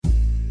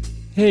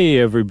Hey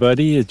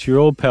everybody, it's your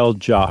old pal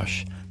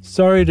Josh.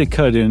 Sorry to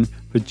cut in,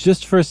 but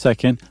just for a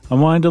second, I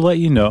wanted to let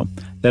you know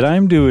that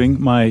I'm doing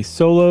my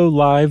solo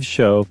live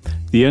show,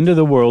 The End of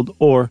the World,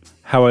 or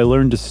How I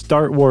Learned to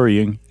Start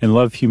Worrying and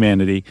Love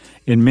Humanity,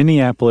 in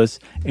Minneapolis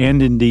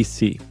and in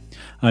D.C.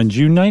 On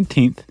June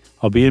 19th,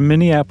 I'll be in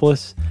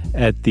Minneapolis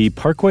at the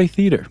Parkway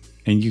Theater,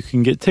 and you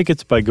can get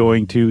tickets by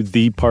going to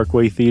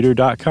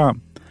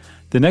theparkwaytheater.com.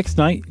 The next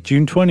night,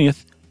 June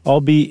 20th, I'll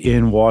be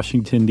in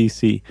Washington,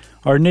 D.C.,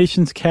 our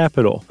nation's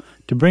capital,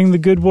 to bring the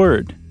good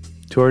word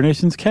to our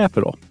nation's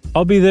capital.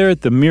 I'll be there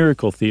at the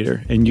Miracle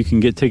Theater, and you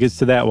can get tickets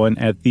to that one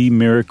at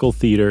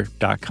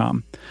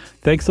themiracletheater.com.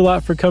 Thanks a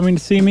lot for coming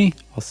to see me.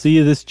 I'll see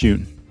you this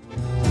June.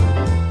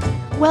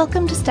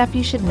 Welcome to Stuff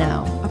You Should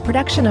Know, a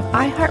production of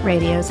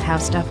iHeartRadio's How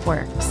Stuff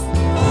Works.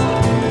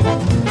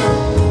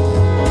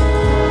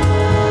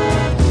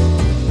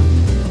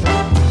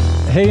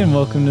 Hey, and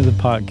welcome to the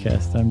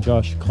podcast. I'm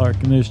Josh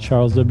Clark, and there's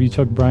Charles W.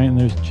 Chuck Bryant,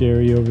 and there's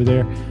Jerry over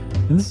there.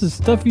 And this is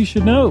Stuff You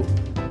Should Know.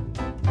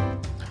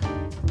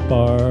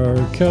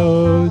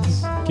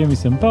 Barcodes. Give me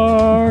some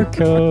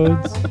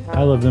barcodes.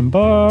 I love them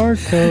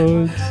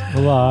barcodes a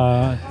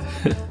lot.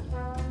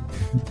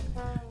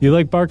 You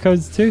like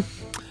barcodes too?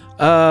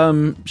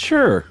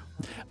 Sure.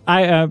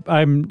 I'm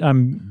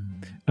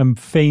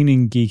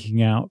feigning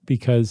geeking out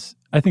because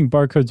I think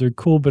barcodes are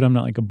cool, but I'm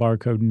not like a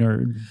barcode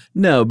nerd.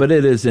 No, but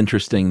it is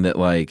interesting that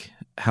like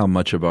how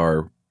much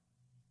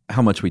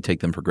we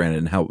take them for granted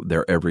and how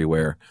they're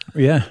everywhere.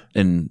 Yeah.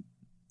 And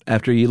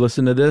after you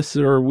listen to this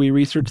or we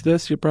research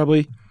this, you'll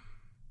probably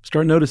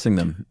start noticing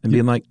them and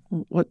being like,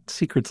 what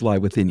secrets lie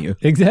within you?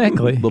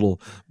 Exactly.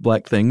 Little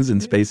black things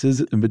and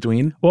spaces in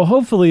between. Well,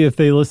 hopefully if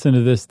they listen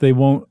to this, they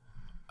won't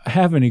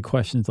have any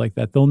questions like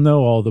that. They'll know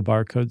all the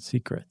barcode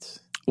secrets.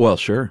 Well,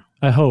 sure.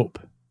 I hope.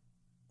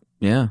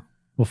 Yeah.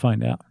 We'll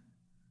find out.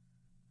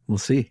 We'll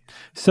see.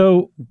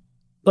 So,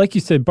 like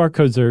you said,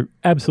 barcodes are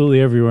absolutely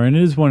everywhere. And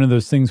it is one of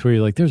those things where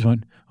you're like, there's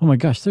one. Oh my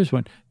gosh, there's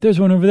one. There's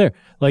one over there.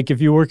 Like if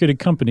you work at a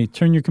company,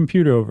 turn your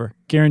computer over.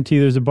 Guarantee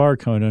there's a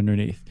barcode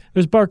underneath.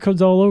 There's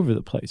barcodes all over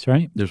the place,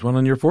 right? There's one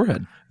on your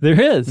forehead.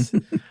 There is.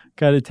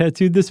 Got it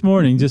tattooed this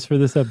morning just for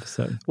this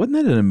episode. Wasn't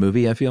that in a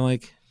movie, I feel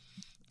like?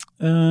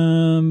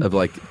 Of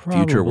like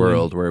probably. Future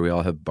World where we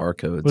all have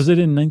barcodes. Was it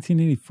in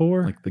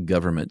 1984? Like the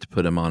government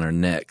put them on our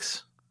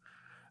necks.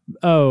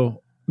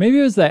 Oh, maybe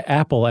it was that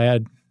Apple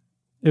ad.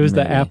 It was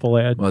Maybe. the Apple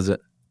ad. Was it?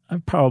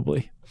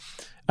 Probably.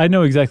 I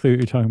know exactly what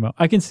you're talking about.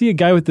 I can see a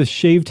guy with a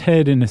shaved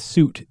head in a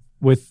suit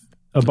with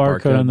a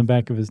barcode on the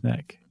back of his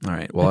neck. All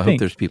right. Well, I hope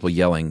there's people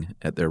yelling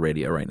at their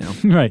radio right now.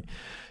 Right.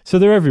 So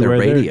they're everywhere.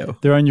 Their radio.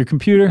 They're on your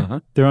computer. Uh-huh.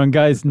 They're on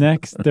guys'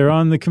 necks. They're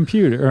on the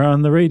computer or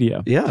on the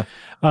radio. Yeah.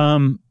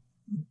 And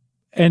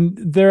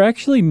they're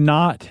actually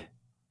not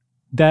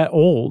that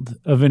old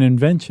of an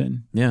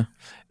invention. Yeah.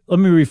 Let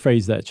me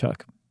rephrase that,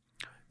 Chuck.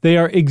 They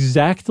are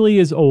exactly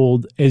as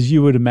old as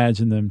you would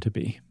imagine them to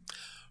be.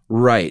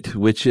 Right.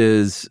 Which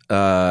is,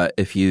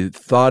 if you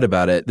thought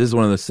about it, this is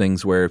one of those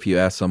things where if you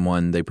ask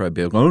someone, they probably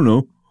be like, oh,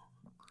 no.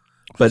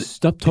 But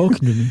stop talking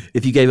to me.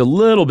 If you gave a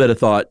little bit of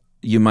thought,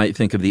 you might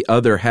think of the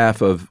other half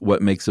of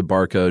what makes a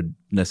barcode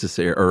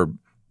necessary or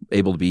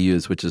able to be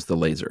used, which is the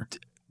laser.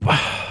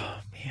 Wow,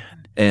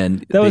 man.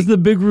 And that was the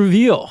big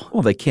reveal.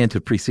 Well, they can't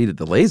have preceded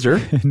the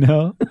laser.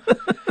 No.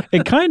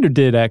 It kind of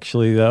did,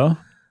 actually, though.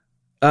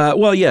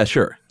 Well, yeah,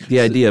 sure. The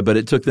idea, but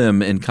it took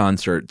them in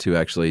concert to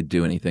actually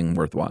do anything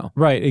worthwhile.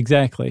 Right,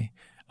 exactly.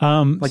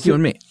 Like you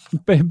and me.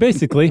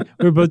 Basically,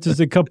 we're both just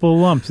a couple of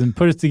lumps and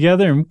put it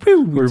together and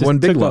whew, we're one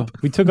big lump.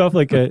 We took off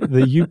like the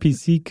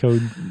UPC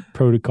code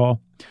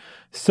protocol.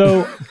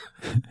 So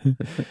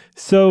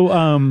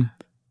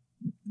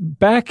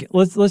back,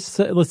 let's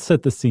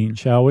set the scene,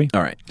 shall we?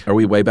 All right. Are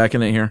we way back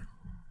in it here?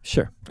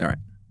 Sure. All right.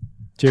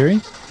 Jerry?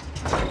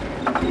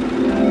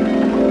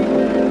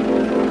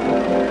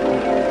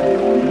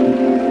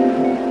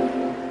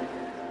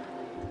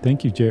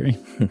 Thank you, Jerry.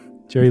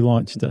 Jerry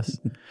launched us.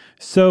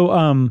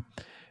 So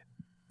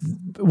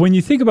when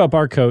you think about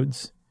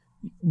barcodes,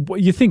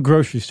 you think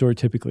grocery store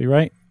typically,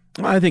 right?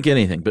 I think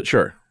anything, but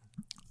sure.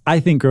 I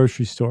think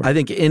grocery store. I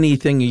think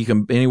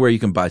anywhere you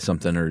can buy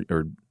something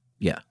or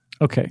yeah.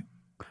 Okay.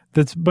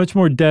 That's much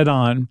more dead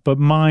on, but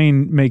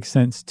mine makes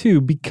sense too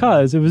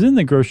because it was in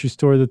the grocery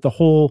store that the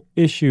whole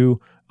issue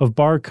of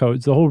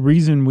barcodes, the whole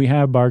reason we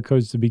have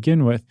barcodes to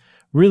begin with,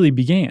 really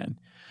began.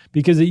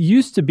 Because it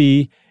used to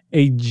be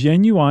a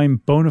genuine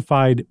bona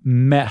fide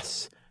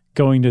mess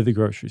going to the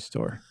grocery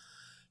store.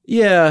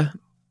 Yeah.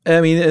 I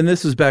mean, and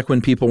this was back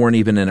when people weren't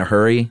even in a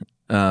hurry.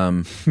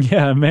 Yeah,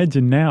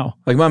 imagine now.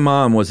 Like my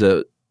mom was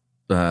a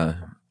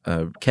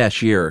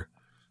cashier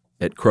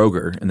at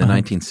Kroger in the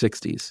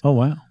 1960s. Oh,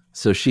 wow.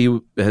 So she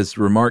has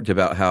remarked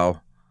about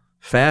how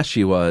fast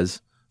she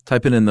was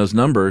typing in those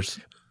numbers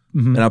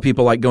and how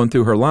people like going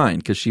through her line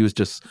because she was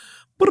just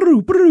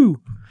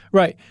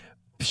Right.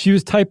 She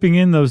was typing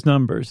in those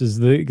numbers is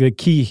the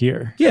key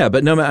here. Yeah,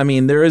 but no, I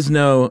mean, there is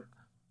no,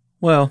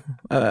 well,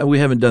 we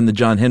haven't done the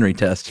John Henry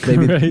test.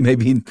 Maybe Right.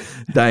 maybe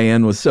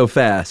Diane was so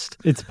fast.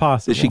 It's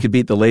possible. That she could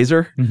beat the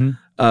laser. Mm-hmm.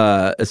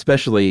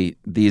 especially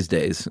these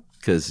days,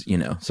 because,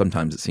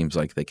 sometimes it seems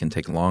like they can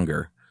take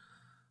longer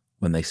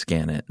when they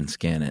scan it and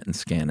scan it and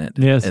scan it,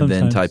 and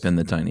then type in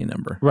the tiny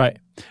number. Right.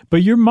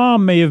 But your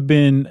mom may have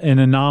been an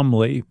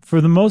anomaly.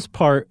 For the most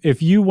part,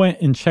 if you went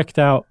and checked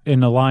out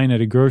in a line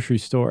at a grocery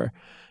store,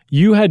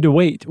 you had to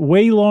wait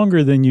way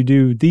longer than you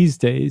do these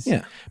days.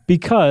 Yeah.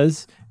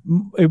 Because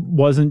it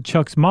wasn't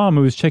Chuck's mom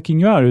who was checking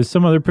you out. It was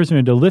some other person who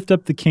had to lift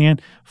up the can,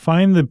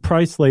 find the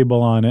price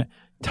label on it,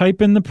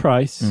 type in the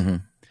price,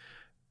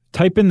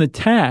 type in the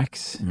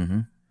tax,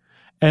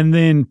 and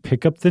then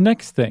pick up the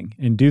next thing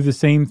and do the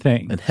same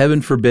thing. And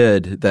heaven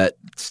forbid that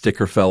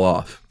sticker fell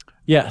off.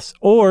 Yes.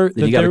 Or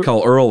then you got to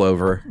call Earl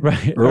over.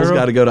 Right. Earl's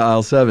got to go to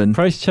aisle 7.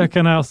 Price check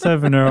on aisle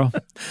 7, Earl.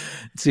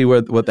 See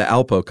what the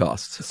Alpo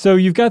costs. So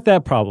you've got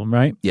that problem,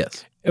 right?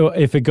 Yes.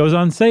 If it goes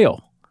on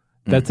sale,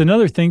 that's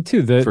another thing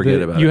too.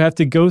 Forget about it. You have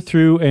to go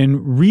through and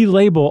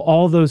relabel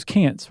all those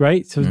cans,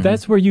 right? So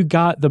that's where you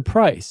got the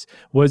price.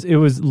 It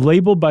was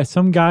labeled by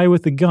some guy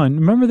with a gun.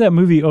 Remember that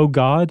movie, Oh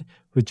God,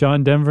 with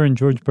John Denver and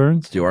George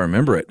Burns? Do I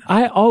remember it?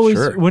 I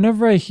always,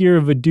 whenever I hear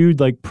of a dude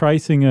like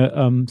pricing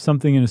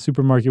something in a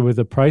supermarket with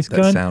a price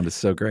gun, that sound is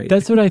so great.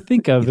 That's what I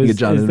think of. Is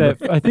that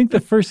I think the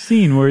first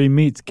scene where he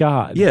meets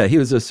God. Yeah, he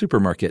was a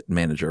supermarket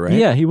manager, right?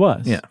 Yeah, he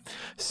was. Yeah.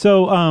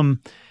 So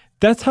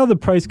that's how the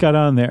price got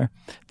on there.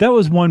 That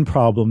was one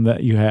problem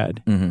that you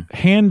had.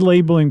 Hand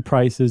labeling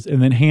prices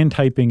and then hand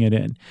typing it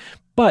in.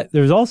 But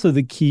there's also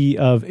the key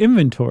of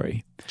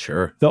inventory.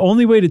 Sure. The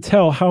only way to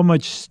tell how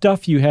much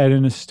stuff you had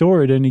in a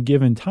store at any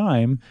given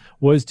time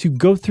was to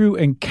go through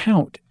and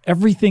count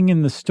everything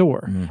in the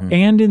store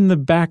and in the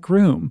back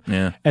room.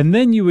 Yeah. And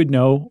then you would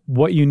know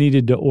what you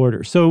needed to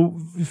order. So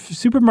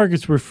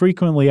supermarkets were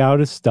frequently out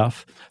of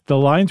stuff. The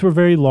lines were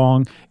very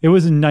long. It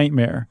was a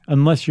nightmare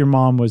unless your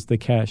mom was the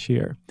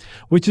cashier,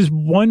 which is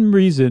one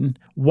reason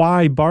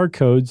why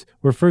barcodes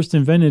were first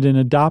invented and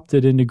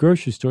adopted into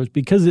grocery stores,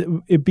 because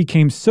it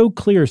became so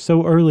clear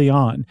so early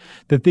on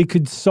that they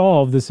could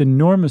solve this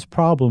enormous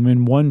problem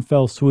in one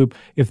fell swoop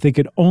if they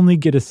could only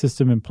get a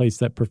system in place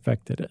that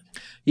perfected it.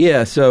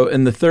 Yeah, so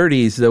in the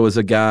 30s, there was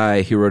a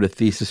guy who wrote a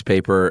thesis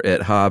paper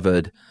at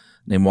Harvard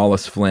named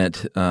Wallace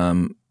Flint,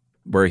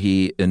 where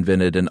he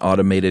invented an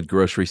automated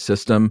grocery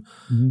system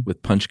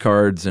with punch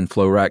cards and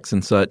flow racks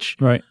and such.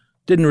 Right.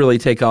 Didn't really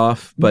take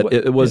off, but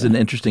it was an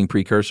interesting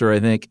precursor, I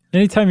think.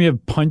 Anytime you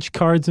have punch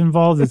cards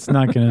involved, it's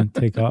not going to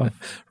take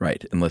off.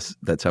 Right, unless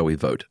that's how we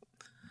vote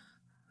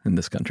in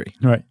this country.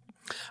 Right.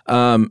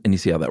 And you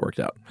see how that worked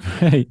out.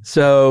 Right.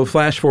 So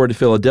flash forward to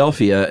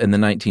Philadelphia in the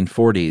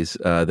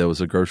 1940s, there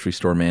was a grocery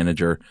store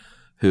manager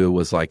who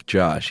was like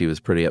Josh. He was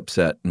pretty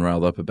upset and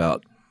riled up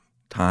about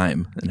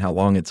time and how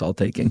long it's all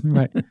taking.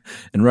 Right.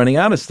 And running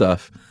out of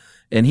stuff.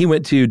 And he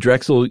went to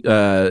Drexel,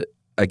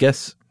 I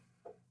guess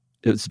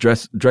it's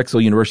Drexel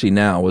University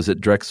now. Was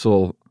it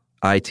Drexel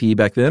IT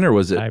back then, or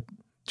was it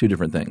two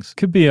different things?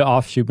 Could be an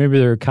offshoot. Maybe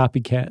they're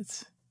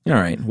copycats. All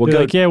right. Well,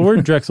 they're like, yeah, we're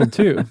Drexel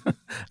too.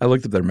 I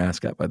looked at their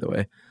mascot, by the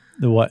way.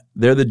 The what?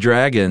 They're the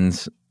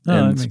Dragons,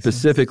 and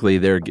specifically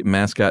their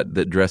mascot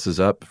that dresses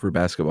up for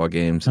basketball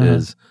games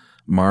is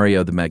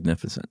Mario the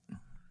Magnificent.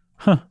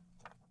 Huh.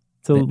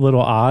 It's a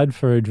little odd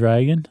for a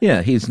dragon.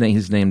 Yeah, he's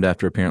named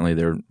after apparently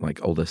their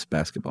oldest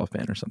basketball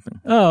fan or something.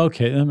 Oh,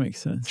 okay, that makes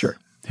sense. Sure.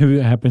 Who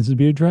happens to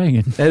be a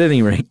dragon. At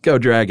any rate, go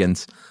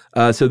Dragons.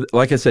 So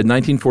like I said,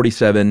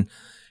 1947,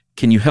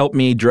 can you help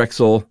me,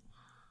 Drexel?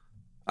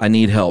 I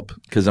need help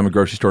because I'm a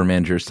grocery store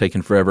manager. It's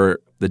taken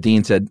forever. The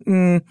dean said,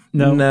 no,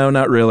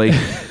 not really.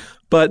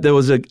 But there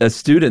was a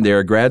student there,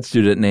 a grad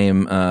student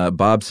named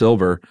Bob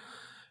Silver,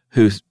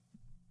 who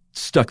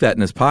stuck that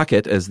in his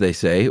pocket, as they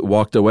say,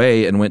 walked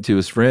away and went to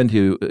his friend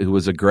who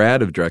was a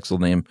grad of Drexel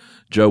named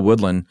Joe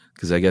Woodland,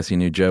 because I guess he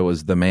knew Joe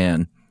was the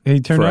man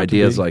for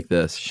ideas like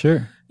this.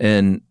 Sure.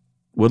 And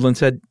Woodland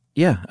said,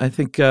 yeah, I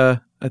think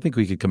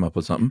we could come up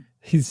with something.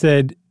 He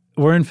said,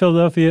 we're in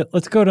Philadelphia.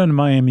 Let's go down to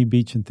Miami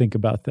Beach and think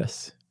about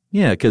this.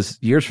 Yeah, because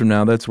years from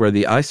now, that's where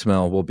the I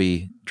smell will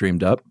be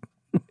dreamed up.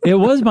 It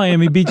was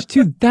Miami Beach,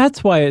 too.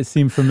 That's why it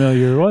seemed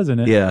familiar,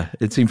 wasn't it? Yeah,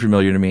 it seemed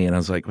familiar to me. And I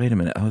was like, wait a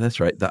minute. Oh, that's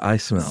right. The I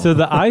smell. So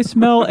the I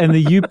smell and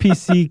the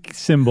UPC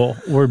symbol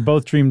were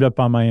both dreamed up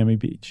on Miami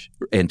Beach.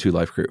 And Two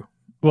Life Crew.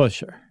 Well,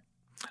 sure.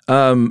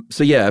 So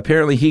yeah,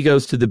 apparently he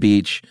goes to the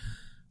beach,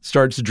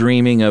 starts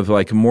dreaming of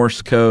like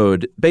Morse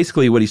code.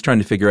 Basically what he's trying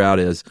to figure out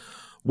is,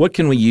 what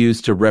can we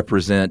use to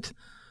represent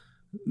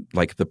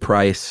like the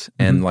price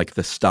and like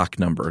the stock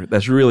number?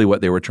 That's really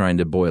what they were trying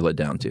to boil it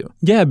down to.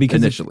 Yeah,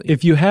 because initially,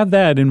 if you have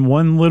that in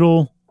one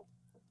little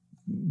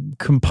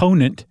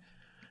component,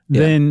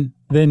 then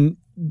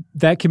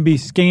that can be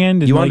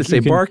scanned. And you wanted to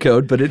say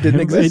barcode, but it didn't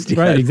exist yet.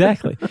 Right,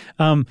 exactly.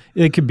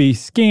 It could be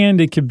scanned.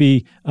 It could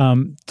be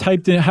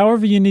typed in,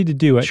 however you need to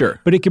do it. Sure.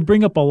 But it could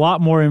bring up a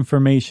lot more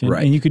information.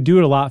 Right. And you could do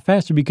it a lot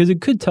faster because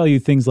it could tell you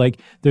things like,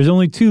 there's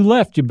only 2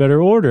 left, you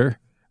better order.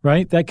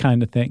 Right? That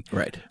kind of thing.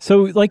 Right.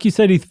 So like you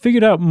said, he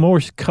figured out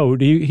Morse code.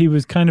 He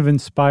was kind of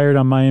inspired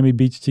on Miami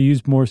Beach to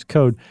use Morse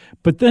code.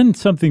 But then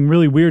something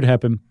really weird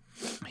happened.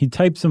 He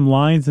typed some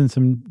lines and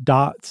some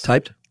dots.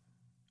 Typed?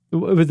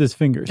 With his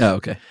fingers. Oh,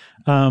 okay.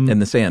 In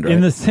the sand, right?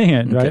 In the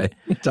sand, right? Okay.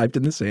 He typed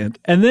in the sand.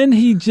 And then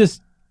he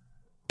just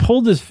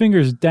pulled his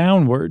fingers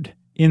downward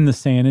in the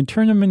sand and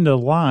turned them into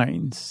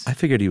lines. I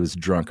figured he was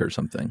drunk or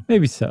something.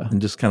 Maybe so.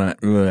 And just kind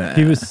of...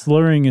 He was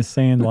slurring his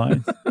sand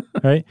lines,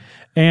 right?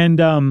 And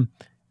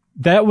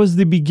that was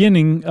the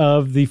beginning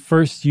of the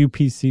first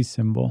UPC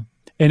symbol.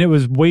 And it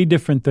was way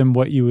different than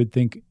what you would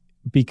think,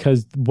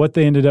 because what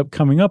they ended up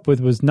coming up with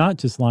was not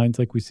just lines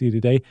like we see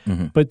today,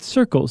 but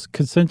circles,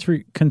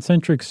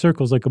 concentric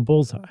circles like a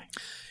bullseye.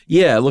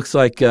 Yeah, it looks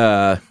like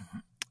a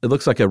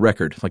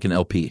record, like an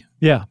LP.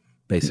 Yeah.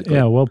 Basically.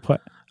 Yeah, well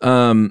put.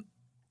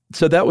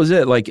 So that was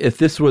it. Like, if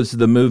this was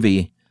the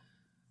movie,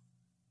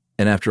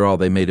 and after all,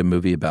 they made a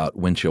movie about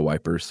windshield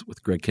wipers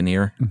with Greg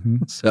Kinnear.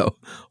 So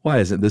why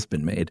hasn't this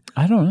been made?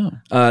 I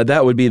don't know.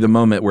 That would be the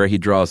moment where he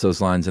draws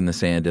those lines in the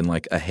sand and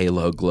like a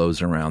halo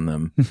glows around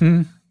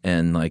them.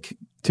 And like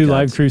two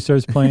live crew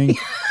starts playing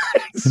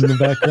in the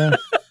background.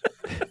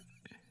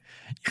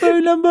 Yo,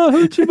 number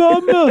hoochie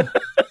bomba.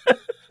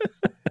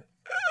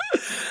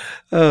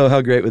 Oh,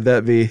 how great would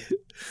that be?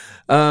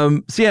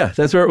 So yeah,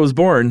 that's where it was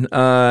born.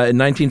 In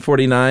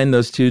 1949,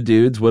 those two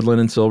dudes,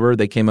 Woodland and Silver,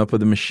 they came up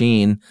with a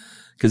machine,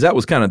 because that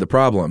was kind of the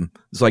problem.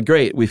 It's like,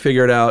 great, we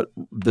figured out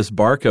this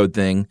barcode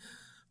thing,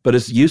 but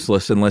it's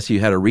useless unless you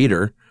had a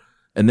reader.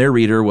 And their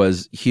reader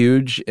was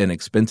huge and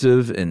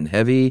expensive and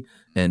heavy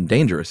and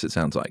dangerous, it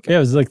sounds like. Yeah, it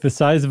was like the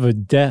size of a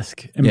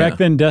desk. And back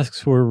then,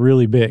 desks were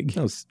really big.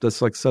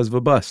 That's like the size of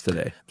a bus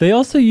today. They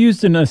also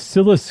used an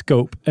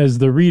oscilloscope as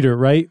the reader,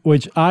 right?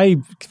 Which I,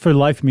 for the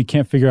life of me,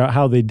 can't figure out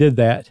how they did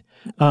that.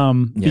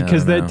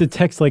 Because that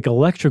detects like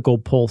electrical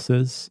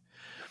pulses.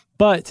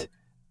 But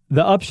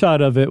the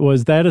upshot of it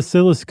was that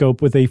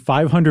oscilloscope with a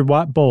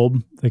 500-watt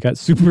bulb that got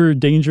super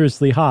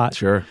dangerously hot.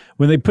 Sure.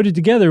 When they put it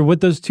together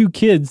with those two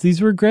kids, these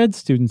were grad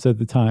students at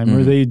the time,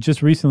 or they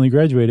just recently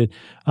graduated.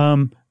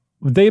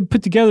 They had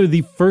put together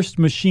the first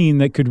machine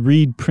that could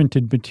read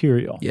printed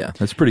material. Yeah,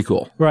 that's pretty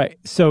cool. Right.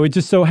 So it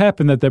just so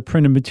happened that that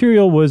printed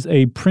material was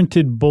a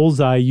printed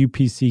bullseye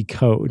UPC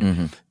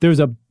code. There was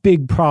a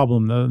big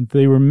problem, though.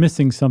 They were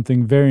missing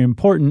something very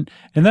important,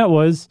 and that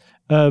was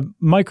a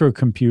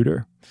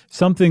microcomputer,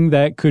 something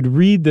that could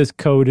read this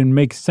code and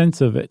make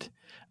sense of it.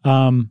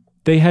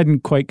 They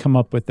hadn't quite come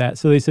up with that.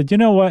 So they said, you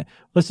know what?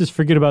 Let's just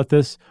forget about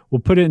this. We'll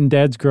put it in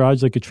Dad's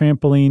garage like a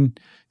trampoline,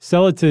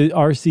 sell it to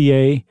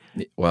RCA.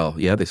 Well,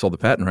 yeah, they sold the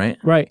patent, right?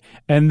 Right.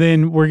 And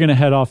then we're going to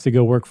head off to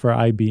go work for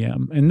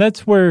IBM. And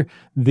that's where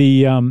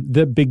the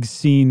big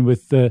scene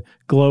with the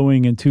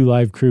glowing and two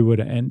live crew would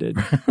have ended.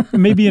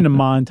 Maybe in a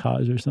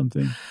montage or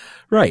something.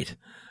 Right.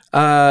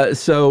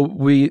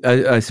 So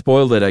I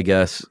spoiled it, I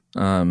guess,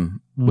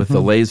 with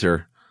the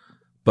laser.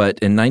 But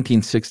in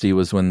 1960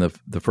 was when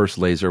the first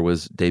laser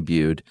was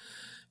debuted.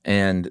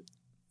 And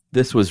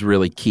this was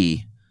really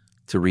key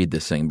to read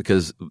this thing,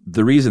 because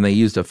the reason they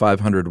used a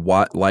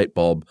 500-watt light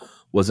bulb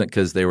wasn't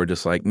because they were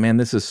just like, man,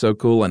 this is so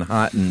cool and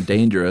hot and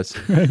dangerous.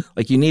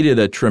 Like, you needed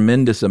a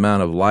tremendous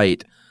amount of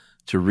light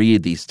to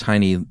read these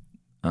tiny,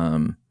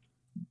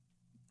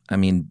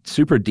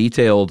 super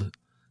detailed.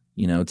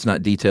 You know, it's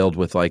not detailed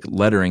with like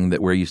lettering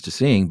that we're used to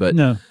seeing, but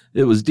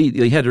it was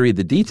you had to read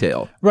the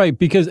detail. Right,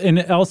 and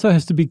it also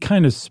has to be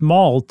kind of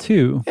small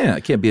too. Yeah,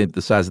 it can't be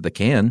the size of the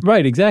can.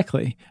 Right,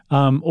 exactly.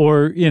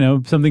 Or,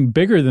 something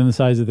bigger than the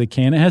size of the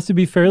can. It has to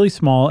be fairly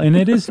small, and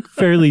it is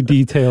fairly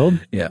detailed.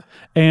 Yeah.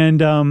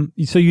 And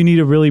so you need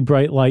a really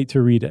bright light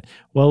to read it.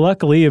 Well,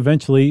 luckily,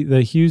 eventually,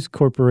 the Hughes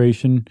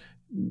Corporation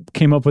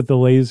came up with the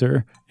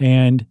laser,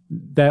 and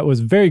that was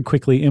very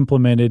quickly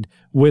implemented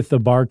with the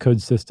barcode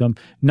system.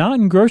 Not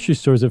in grocery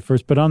stores at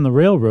first, but on the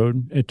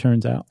railroad, it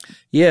turns out.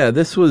 Yeah,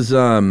 this was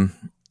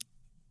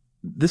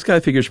this guy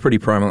figures pretty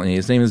prominently.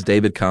 His name is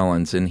David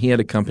Collins, and he had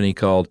a company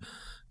called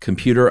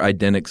Computer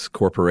Identics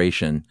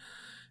Corporation.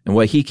 And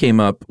what he came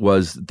up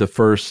was the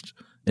first,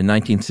 in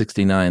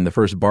 1969, the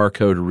first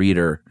barcode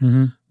reader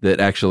that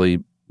actually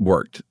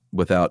worked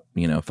without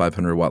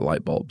 500-watt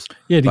light bulbs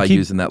by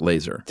using that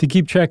laser. To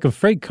keep track of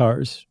freight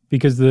cars,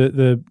 because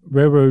the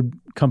railroad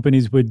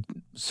companies would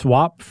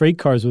swap freight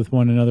cars with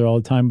one another all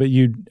the time, but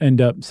you'd end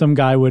up, some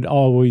guy would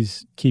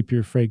always keep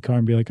your freight car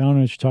and be like, I don't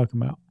know what you're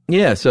talking about.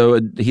 Yeah,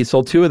 so he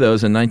sold two of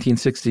those in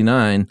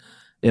 1969,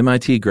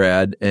 MIT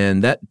grad,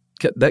 and that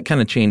kind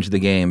of changed the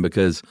game,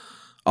 because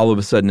all of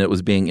a sudden it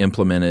was being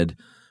implemented,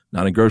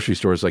 not in grocery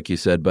stores like you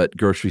said, but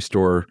grocery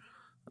store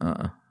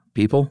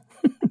people,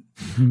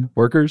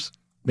 workers,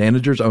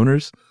 managers,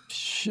 owners.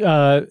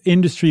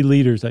 Industry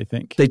leaders, I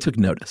think. They took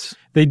notice.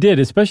 They did,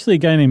 especially a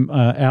guy named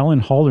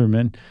Alan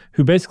Halderman,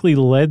 who basically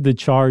led the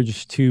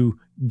charge to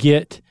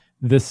get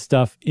this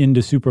stuff into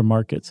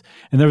supermarkets.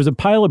 And there was a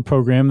pilot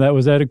program that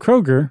was at a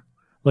Kroger,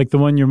 like the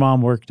one your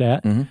mom worked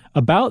at,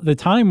 about the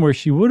time where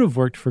she would have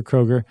worked for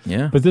Kroger.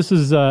 Yeah. But this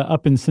was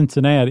up in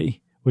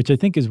Cincinnati, which I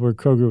think is where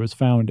Kroger was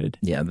founded.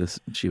 Yeah,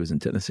 she was in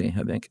Tennessee,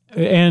 I think.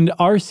 And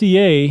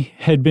RCA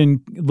had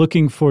been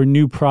looking for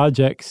new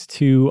projects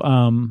to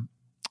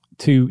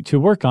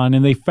work on,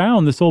 and they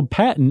found this old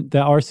patent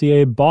that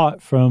RCA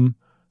bought from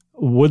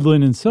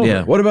woodland and silver.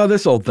 Yeah. What about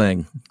this old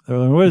thing? They're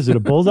like, what is it, a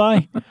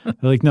bullseye? They're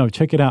like, no,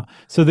 check it out.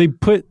 So they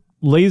put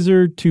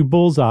laser to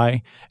bullseye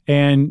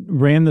and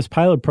ran this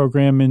pilot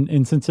program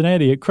in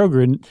Cincinnati at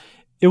Kroger. And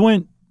it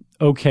went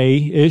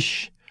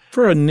okay-ish.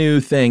 For a new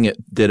thing, it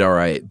did all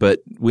right. But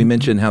we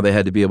mentioned how they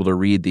had to be able to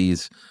read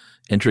these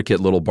intricate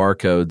little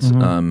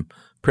barcodes.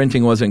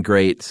 Printing wasn't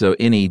great, so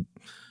any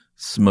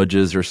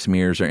smudges or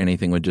smears or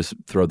anything would just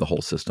throw the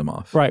whole system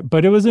off. Right,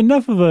 but it was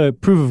enough of a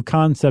proof of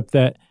concept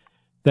that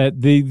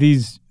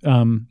these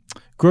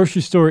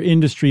grocery store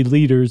industry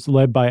leaders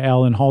led by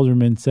Alan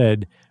Halderman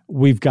said,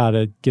 we've got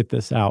to get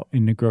this out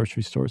in the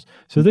grocery stores.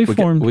 So they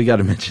formed... We got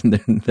to mention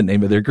the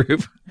name of their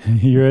group.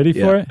 You ready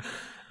for it?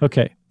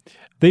 Okay.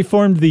 They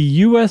formed the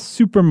U.S.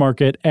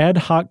 Supermarket Ad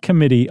Hoc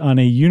Committee on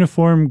a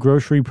Uniform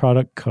Grocery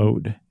Product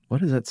Code. What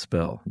does that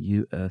spell?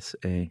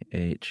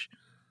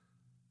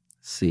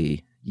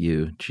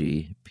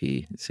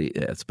 USAHCUGPC.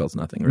 Yeah, it spells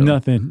nothing, really.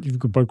 Nothing.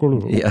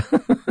 Yeah.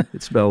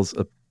 It spells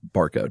a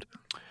barcode.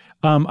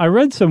 I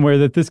read somewhere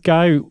that this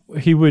guy,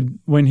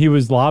 when he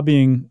was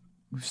lobbying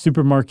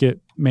supermarket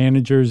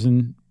managers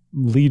and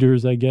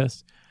leaders, I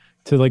guess,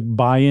 to like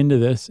buy into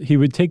this, he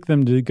would take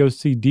them to go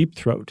see Deep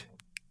Throat.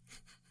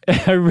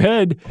 I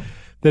read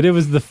that it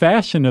was the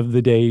fashion of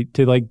the day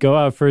to like go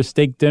out for a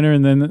steak dinner,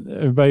 and then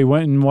everybody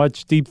went and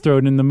watched Deep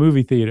Throat in the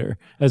movie theater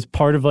as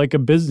part of like a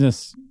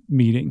business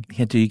meeting.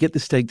 Yeah, do you get the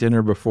steak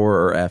dinner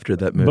before or after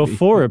that movie?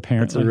 Before,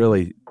 apparently. That's a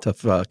really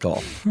tough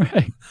call.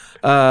 Right.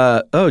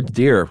 Oh,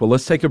 dear. Well,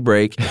 let's take a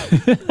break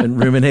and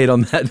ruminate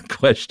on that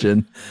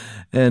question,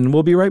 and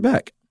we'll be right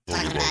back.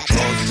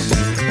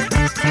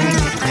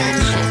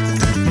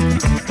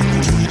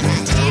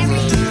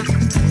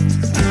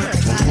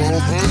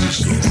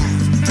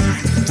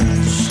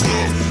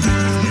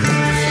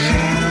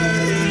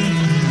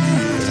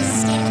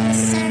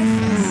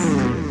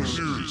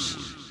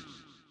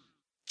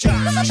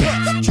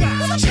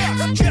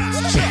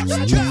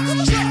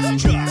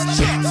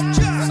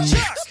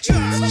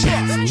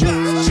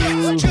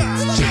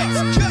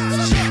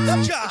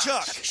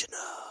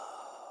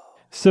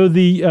 So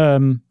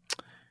the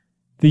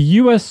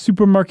U.S.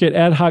 Supermarket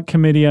Ad Hoc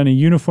Committee on a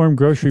Uniform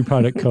Grocery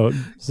Product Code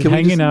is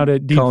hanging out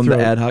at Deep Throat. Call them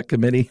the Ad Hoc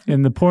Committee?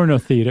 In the porno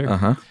theater.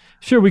 Uh-huh.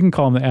 Sure, we can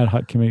call them the Ad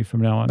Hoc Committee from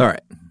now on. All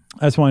right.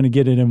 I just wanted to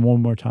get it in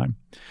one more time.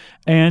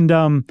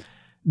 And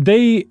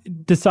they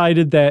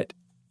decided that,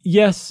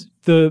 yes,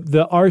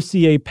 the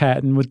RCA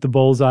patent with the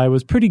bullseye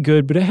was pretty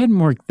good, but it hadn't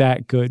worked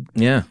that good.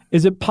 Yeah.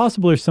 Is it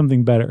possible there's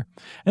something better?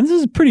 And this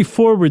is pretty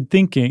forward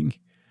thinking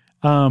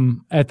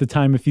at the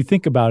time, if you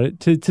think about it,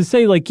 to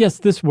say like, yes,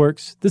 this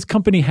works. This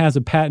company has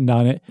a patent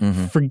on it.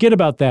 Mm-hmm. Forget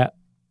about that.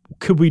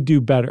 Could we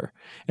do better?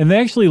 And they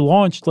actually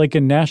launched like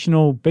a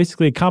national,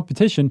 basically a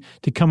competition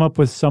to come up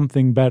with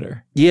something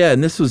better. Yeah,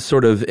 and this was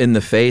sort of in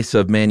the face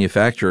of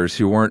manufacturers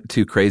who weren't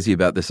too crazy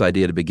about this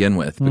idea to begin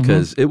with,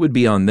 because it would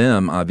be on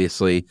them,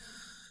 obviously,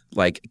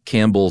 like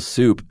Campbell's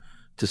Soup,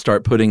 to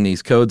start putting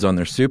these codes on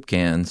their soup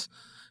cans.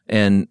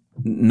 And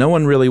no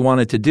one really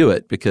wanted to do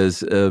it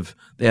because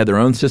they had their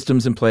own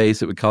systems in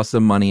place. It would cost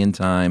them money and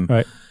time.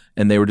 Right.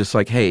 And they were just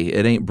like, hey,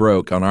 it ain't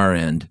broke on our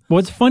end.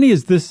 What's funny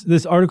is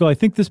this article, I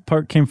think this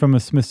part came from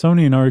a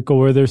Smithsonian article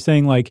where they're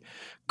saying like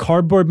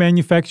cardboard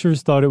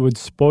manufacturers thought it would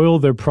spoil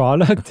their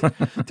product.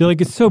 They're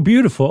like, it's so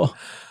beautiful.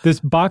 This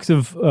box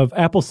of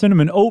apple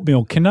cinnamon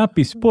oatmeal cannot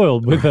be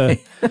spoiled with a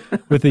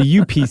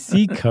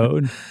UPC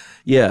code.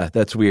 Yeah,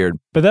 that's weird.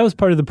 But that was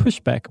part of the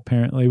pushback,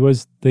 apparently,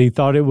 was they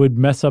thought it would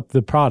mess up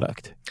the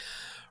product.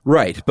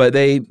 Right, but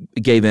they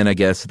gave in, I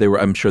guess.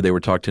 I'm sure they were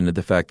talked into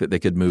the fact that they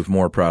could move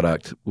more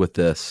product with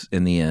this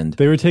in the end.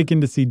 They were taken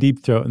to see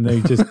Deep Throat, and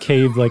they just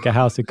caved like a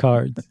house of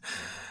cards.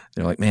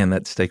 They're like, man,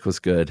 that steak was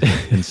good,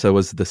 and so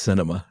was the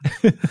cinema.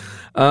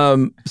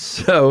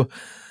 So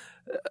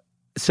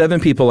 7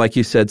 people, like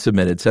you said,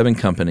 submitted, 7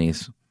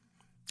 companies.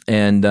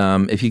 And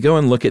if you go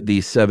and look at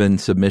these 7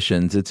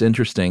 submissions, it's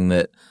interesting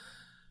that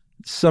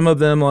some of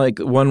them, like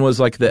one was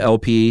like the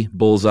LP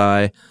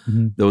bullseye.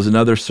 Mm-hmm. There was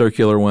another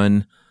circular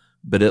one,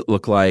 but it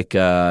looked like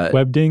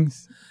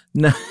Webdings?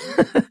 No,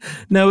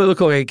 it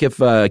looked like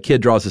if a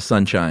kid draws a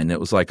sunshine.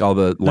 It was like all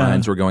the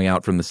lines were going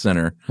out from the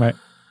center. Right.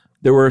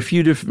 There were a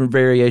few different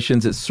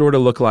variations. It sort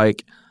of looked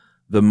like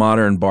the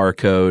modern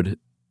barcode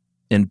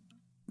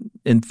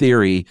in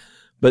theory,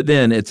 but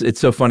then it's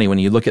so funny when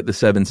you look at the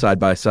 7 side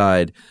by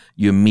side,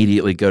 you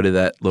immediately go to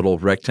that little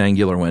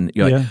rectangular one.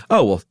 You're like,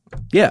 oh well,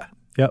 yeah.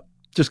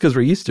 Just because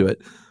we're used to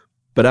it.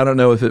 But I don't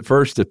know if at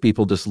first, if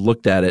people just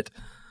looked at it,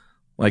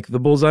 like the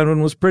bullseye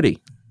one was pretty.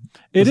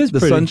 It is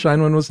pretty. The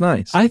sunshine one was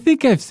nice. I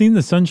think I've seen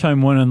the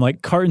sunshine one on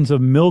like cartons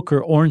of milk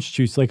or orange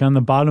juice, like on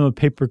the bottom of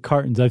paper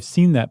cartons. I've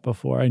seen that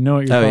before. I know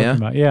what you're talking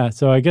about. Yeah,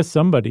 so I guess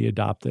somebody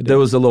adopted it. There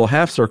was a little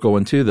half circle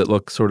one too that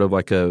looked sort of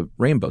like a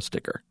rainbow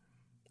sticker.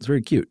 It's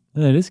very cute.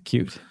 That is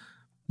cute.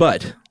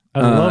 But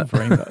I love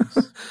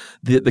rainbows.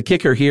 The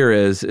kicker here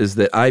is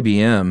that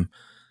IBM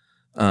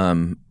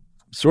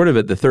sort of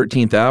at the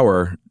 13th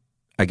hour,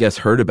 I guess,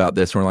 heard about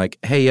this and were like,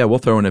 hey, yeah, we'll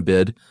throw in a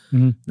bid.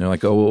 And they're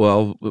like, oh,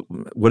 well,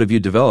 what have you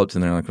developed?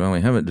 And they're like, well, we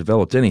haven't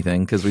developed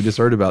anything because we just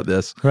heard about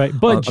this right.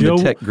 But on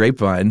the tech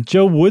grapevine.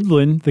 Joe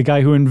Woodland, the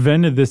guy who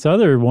invented this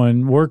other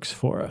one, works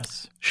for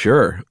us.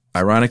 Sure.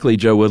 Ironically,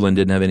 Joe Woodland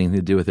didn't have anything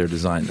to do with their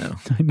design, though.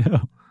 I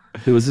know.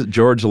 Who was it?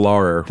 George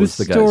Laurer was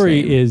the guy's name. The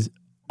story is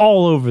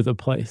all over the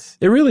place.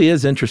 It really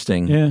is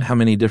interesting how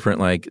many different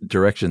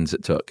directions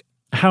it took.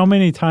 How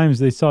many times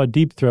they saw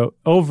Deep Throat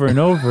over and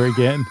over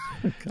again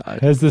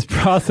as this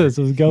process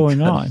was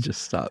going on.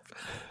 Just stop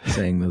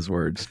saying those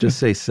words. Just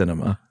say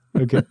cinema.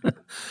 Okay.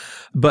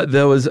 But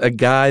there was a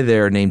guy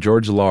there named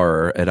George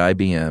Laurer at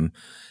IBM,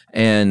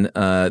 and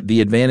the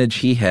advantage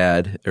he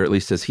had, or at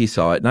least as he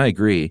saw it, and I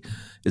agree,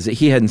 is that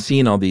he hadn't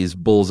seen all these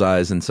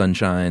bullseyes and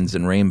sunshines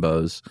and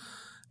rainbows,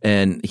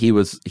 and he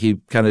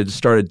kind of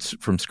started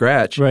from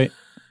scratch. Right.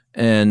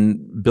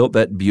 And built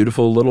that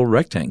beautiful little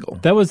rectangle.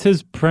 That was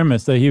his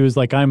premise, that he was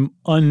like, I'm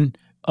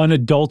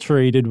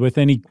unadulterated with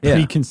any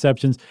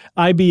preconceptions.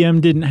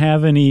 IBM didn't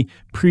have any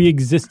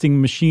pre-existing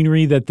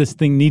machinery that this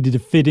thing needed to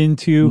fit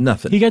into.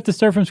 Nothing. He got to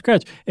start from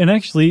scratch. And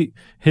actually,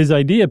 his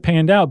idea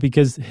panned out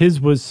because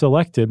his was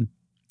selected.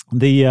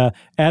 The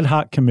ad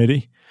hoc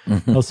committee,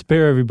 I'll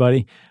spare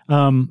everybody,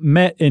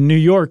 met in New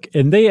York,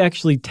 and they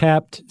actually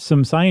tapped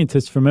some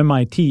scientists from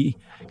MIT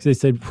because they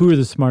said, who are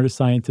the smartest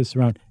scientists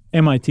around?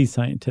 MIT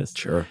scientists.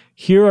 Sure.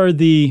 Here are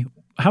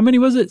how many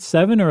was it?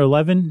 7 or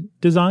 11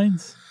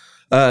 designs?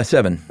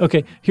 7.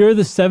 Okay. Here are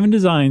the 7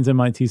 designs,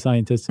 MIT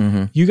scientists.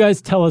 You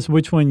guys tell us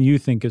which one you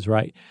think is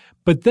right.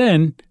 But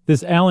then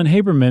this Alan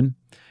Haberman,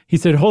 he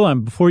said, hold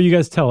on, before you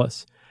guys tell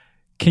us,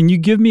 can you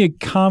give me a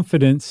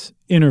confidence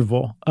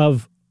interval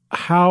of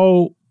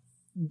how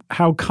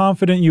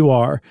confident you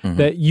are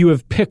that you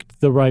have picked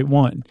the right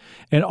one?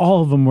 And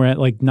all of them were at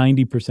like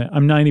 90%.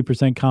 I'm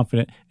 90%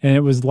 confident. And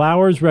it was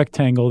Lauer's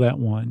rectangle that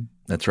won.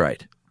 That's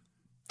right.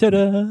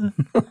 Ta-da!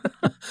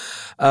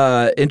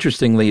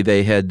 Interestingly,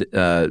 they had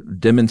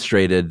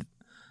demonstrated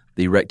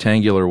the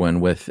rectangular one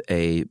with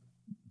a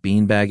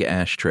beanbag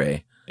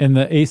ashtray. And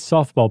the ace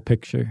softball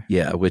picture.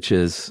 Yeah, which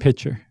is...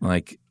 Pitcher.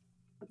 Like,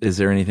 is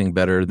there anything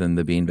better than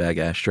the beanbag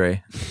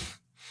ashtray?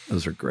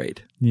 Those are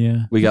great.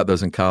 Yeah. We got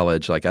those in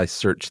college. Like, I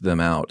searched them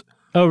out.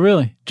 Oh,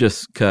 really?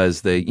 Just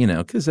because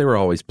because they were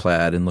always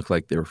plaid and looked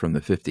like they were from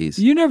the 50s.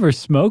 You never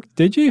smoked,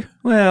 did you?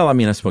 Well, I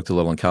mean, I smoked a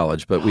little in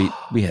college, but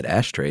we had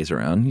ashtrays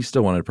around. You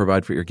still wanted to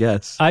provide for your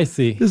guests. I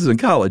see. This is in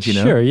college,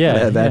 Sure, yeah.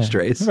 Have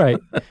ashtrays. Right.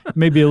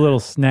 Maybe a little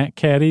snack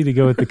caddy to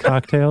go with the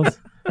cocktails.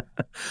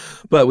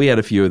 But we had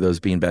a few of those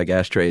beanbag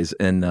ashtrays,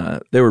 and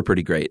they were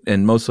pretty great,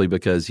 and mostly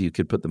because you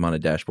could put them on a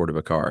dashboard of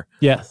a car.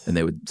 Yes. And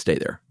they would stay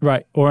there.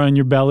 Right. Or on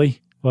your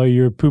belly while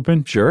you're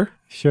pooping. Sure.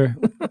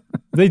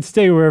 They'd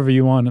stay wherever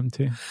you want them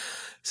to.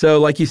 So,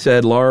 like you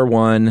said, Laurer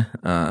won.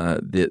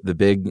 They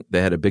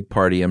had a big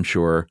party, I'm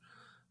sure,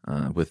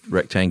 with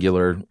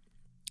rectangular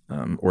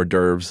hors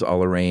d'oeuvres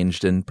all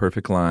arranged in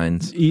perfect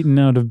lines. Eaten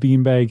out of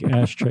beanbag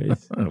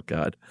ashtrays. Oh,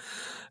 God.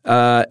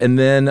 And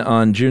then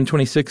on June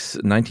 26,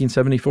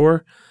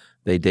 1974,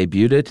 they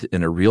debuted it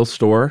in a real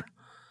store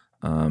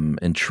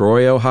in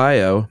Troy,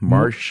 Ohio,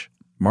 Marsh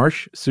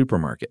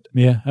Supermarket.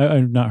 Yeah,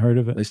 I've not heard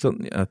of it.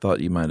 I thought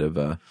you might have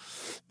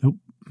Nope.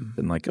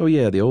 been like, oh,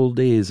 yeah, the old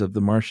days of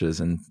the Marshes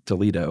in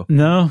Toledo.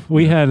 No,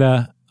 we had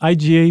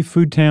IGA,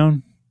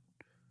 Foodtown,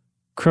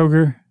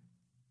 Kroger.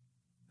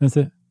 That's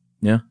it.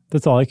 Yeah.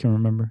 That's all I can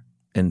remember.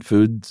 And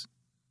Foods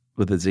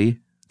with a Z?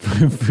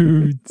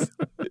 Foods.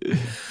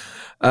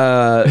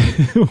 I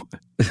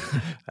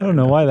don't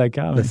know why that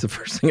got me. That's the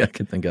first thing I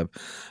could think of.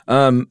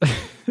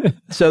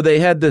 So they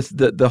had this,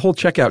 the whole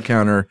checkout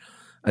counter,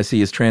 I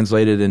see, is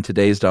translated in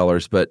today's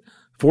dollars, but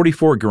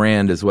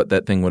 $44,000 is what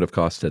that thing would have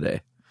cost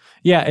today.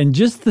 Yeah, and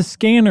just the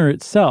scanner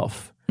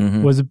itself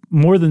was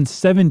more than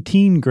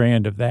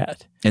 $17,000 of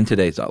that. In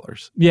today's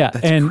dollars. Yeah,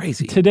 that's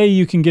crazy. Today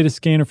you can get a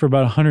scanner for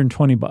about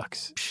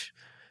 $120.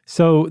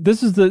 So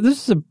this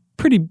is a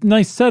pretty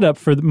nice setup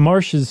for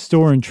Marsh's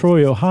store in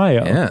Troy,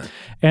 Ohio. Yeah.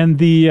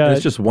 And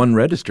it's just one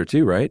register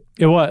too, right?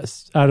 It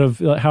was out of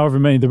however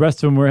many. The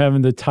rest of them were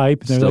having to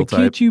type. And they're like,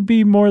 can't you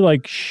be more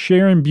like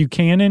Sharon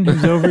Buchanan,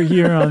 who's over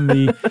here on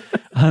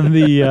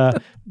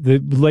the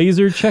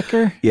laser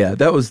checker? Yeah,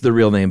 that was the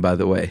real name, by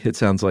the way. It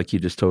sounds like you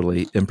just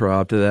totally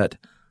improv to that.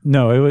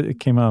 No, it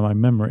came out of my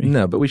memory.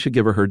 No, but we should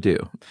give her due.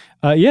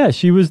 Yeah,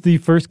 she was the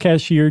first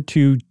cashier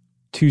to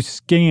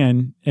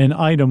scan an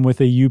item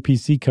with a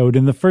UPC code.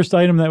 And the first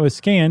item that was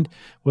scanned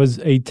was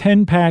a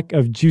 10-pack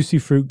of Juicy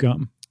Fruit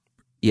gum.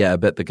 Yeah, I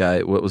bet the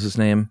guy, what was his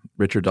name?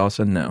 Richard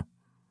Dawson? No.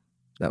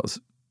 That was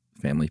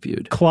Family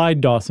Feud. Clyde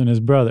Dawson, his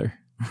brother.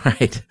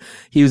 Right.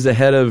 He was the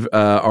head of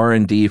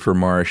R&D for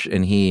Marsh,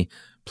 and he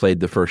played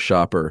the first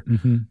shopper.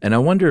 Mm-hmm. And I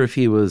wonder if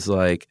he was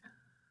like,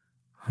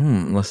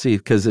 let's see,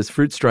 because his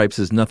Fruit Stripes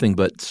is nothing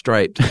but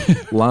striped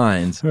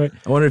lines. Right.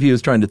 I wonder if he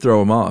was trying to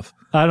throw him off.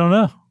 I don't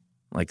know.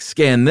 Like,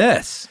 scan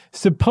this.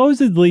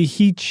 Supposedly,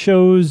 he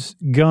chose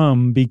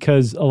gum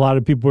because a lot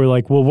of people were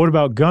like, well, what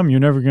about gum? You're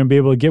never going to be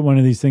able to get one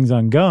of these things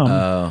on gum.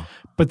 Oh.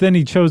 But then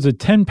he chose a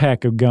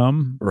 10-pack of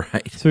gum.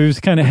 Right. So he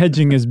was kind of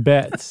hedging his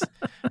bets.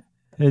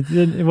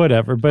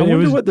 Whatever. But I wonder it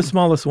was what the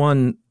smallest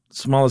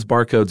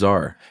barcodes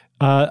are.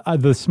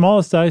 The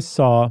smallest I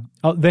saw.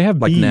 They have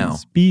like bees. Now.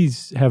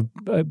 Bees have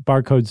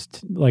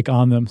barcodes like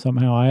on them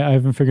somehow. I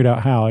haven't figured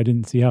out how. I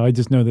didn't see how. I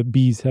just know that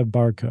bees have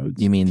barcodes.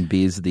 You mean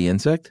bees the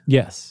insect?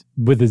 Yes,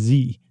 with a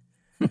Z.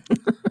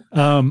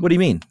 What do you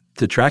mean?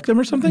 To track them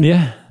or something?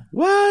 Yeah.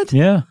 What?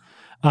 Yeah.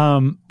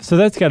 So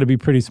that's got to be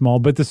pretty small.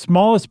 But the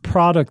smallest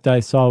product I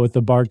saw with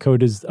the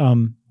barcode is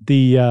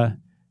the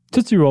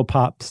Tootsie Roll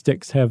Pop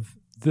sticks have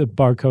the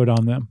barcode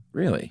on them.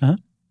 Really? Uh-huh.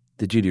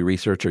 Did you do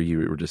research, or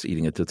you were just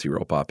eating a Tootsie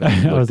Roll Pop?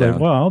 I was like,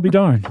 well, I'll be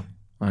darned.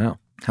 Wow.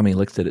 How many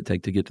licks did it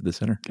take to get to the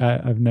center?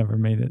 I've never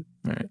made it.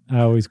 All right. I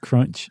always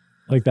crunch,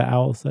 like the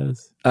owl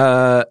says.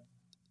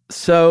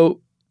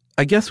 So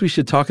I guess we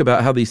should talk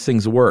about how these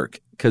things work,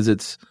 because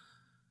it's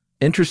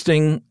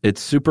interesting. It's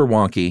super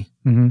wonky.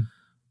 Mm-hmm.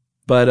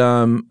 But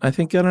I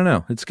think, I don't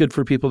know, it's good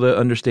for people to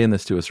understand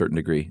this to a certain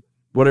degree,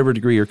 whatever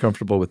degree you're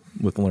comfortable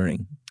with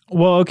learning.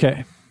 Well,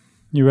 okay.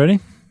 You ready?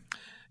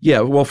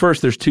 Yeah. Well,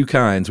 first, there's two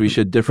kinds. We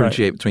should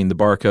differentiate between the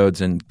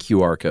barcodes and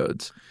QR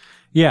codes.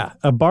 Yeah.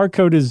 A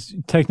barcode is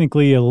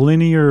technically a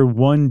linear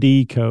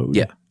 1D code.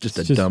 Yeah. Just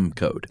a dumb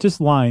code. Just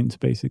lines,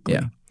 basically.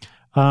 Yeah.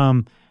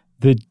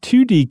 The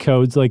 2D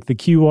codes, like the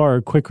QR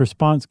or quick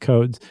response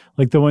codes,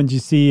 like the ones you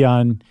see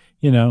on,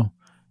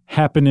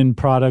 happening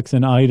products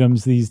and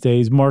items these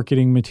days,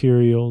 marketing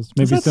materials,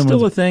 maybe someone's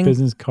still a thing?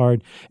 Business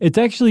card. It's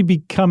actually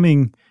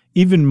becoming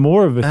even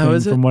more of a thing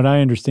from what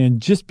I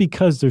understand, just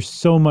because there's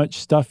so much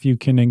stuff you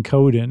can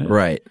encode in it.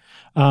 Right.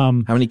 How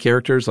many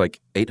characters? Like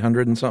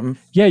 800 and something?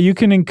 Yeah, you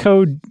can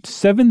encode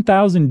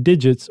 7,000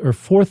 digits or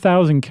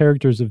 4,000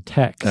 characters of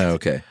text. Oh,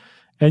 okay.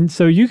 And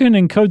so you can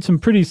encode some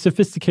pretty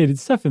sophisticated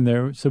stuff in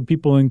there. So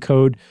people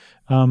encode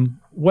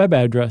web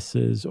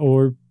addresses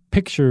or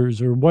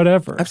pictures or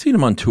whatever. I've seen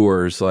them on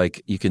tours.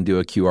 Like you can do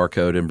a QR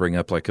code and bring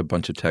up like a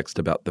bunch of text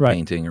about the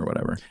painting or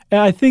whatever. And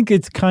I think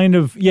it's kind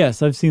of,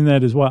 yes, I've seen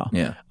that as well.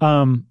 Yeah.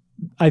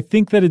 I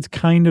think that it's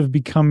kind of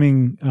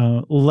becoming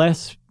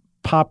less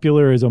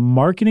popular as a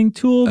marketing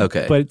tool.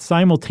 Okay. But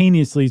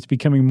simultaneously it's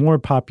becoming more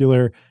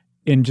popular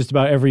in just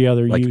about every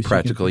other use. Like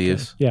practical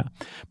use? Yeah.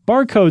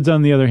 Barcodes,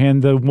 on the other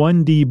hand, the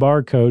 1D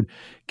barcode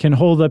can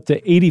hold up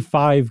to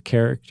 85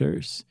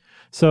 characters.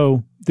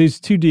 So these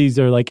 2Ds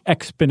are like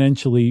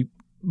exponentially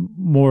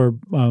more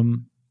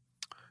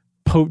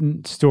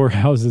potent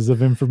storehouses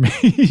of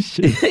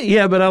information.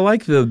 Yeah, but I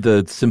like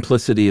the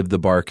simplicity of the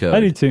barcode. I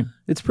do too.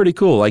 It's pretty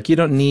cool. Like you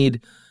don't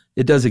need,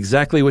 it does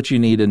exactly what you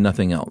need and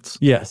nothing else.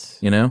 Yes.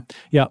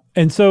 Yeah.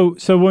 And so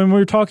when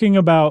we're talking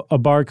about a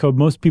barcode,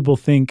 most people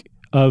think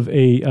of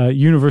a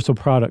universal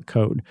product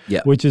code,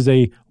 which is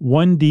a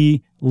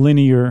 1D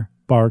linear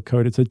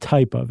barcode. It's a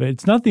type of it.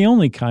 It's not the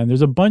only kind.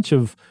 There's a bunch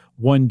of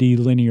 1D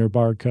linear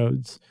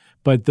barcodes,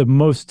 but the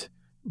most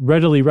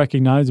readily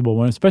recognizable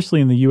one, especially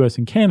in the US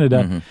and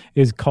Canada,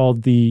 is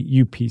called the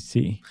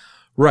UPC.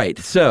 Right.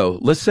 So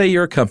let's say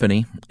you're a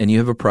company and you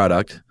have a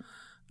product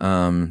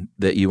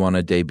that you want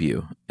to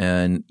debut.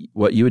 And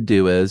what you would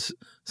do is,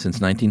 since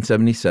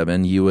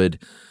 1977, you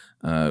would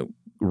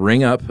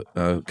ring up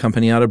a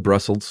company out of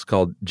Brussels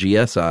called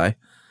GSI.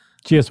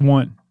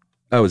 GS1.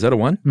 Oh, is that a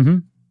one? Mm-hmm.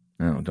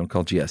 No, don't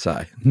call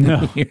GSI.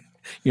 No.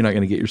 You're not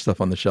going to get your stuff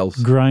on the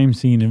shelves. Grime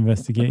scene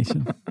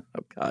investigation.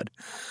 Oh, God.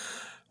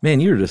 Man,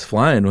 you were just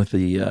flying with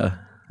the...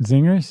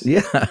 Zingers?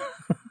 Yeah.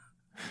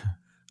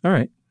 All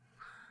right.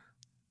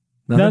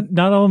 Not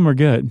all of them are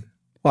good.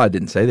 Well, I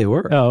didn't say they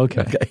were. Oh,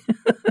 okay.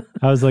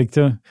 I was like,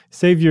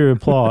 save your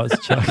applause,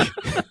 Chuck.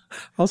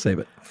 I'll save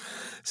it.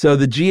 So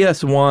the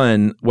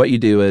GS1, what you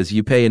do is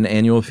you pay an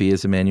annual fee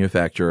as a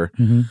manufacturer,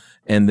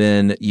 and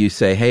then you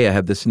say, hey, I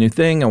have this new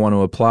thing. I want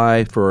to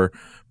apply for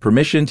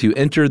permission to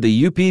enter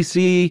the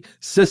UPC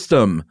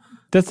system.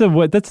 That's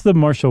the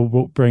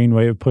Marshall Brain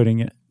way of putting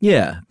it.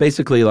 Yeah.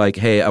 Basically like,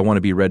 hey, I want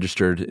to be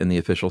registered in the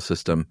official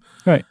system.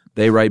 Right.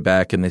 They write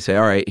back and they say,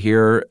 all right,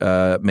 here,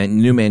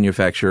 new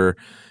manufacturer,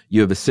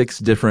 you have a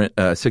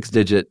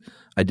six-digit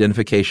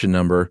identification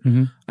number.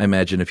 I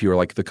imagine if you were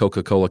like the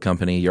Coca-Cola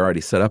company, you're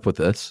already set up with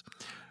this.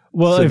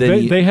 Well, so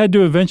they had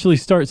to eventually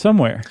start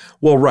somewhere.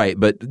 Well, right.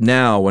 But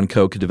now when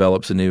Coke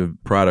develops a new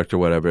product or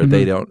whatever,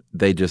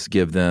 they just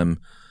give them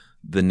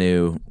the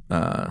new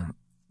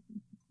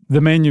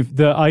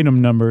the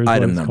item number.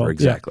 Item number,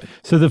 exactly. Yeah.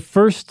 So the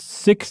first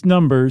 6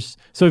 numbers.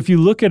 So if you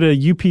look at a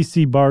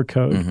UPC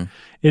barcode,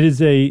 it is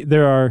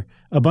there are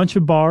a bunch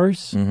of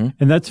bars, and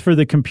that's for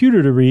the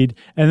computer to read,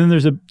 and then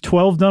there's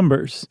 12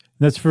 numbers.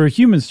 That's for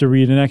humans to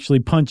read and actually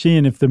punch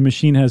in if the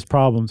machine has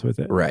problems with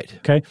it. Right.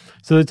 Okay.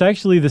 So it's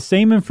actually the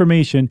same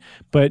information,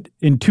 but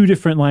in 2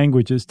 different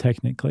languages,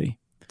 technically.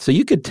 So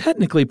you could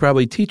technically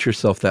probably teach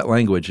yourself that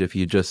language if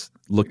you just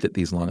looked at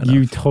these long enough.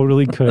 You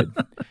totally could.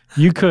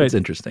 You could. It's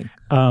interesting.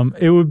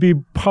 It would be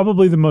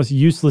probably the most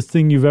useless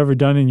thing you've ever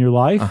done in your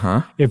life,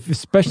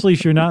 especially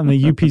if you're not in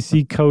the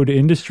UPC code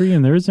industry,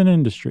 and there is an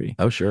industry.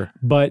 Oh, sure.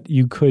 But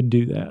you could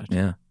do that.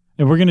 Yeah.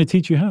 And we're going to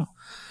teach you how.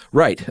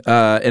 Right.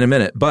 In a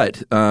minute.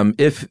 But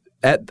if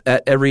at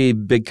every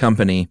big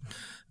company,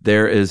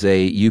 there is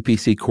a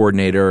UPC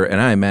coordinator, and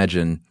I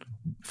imagine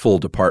full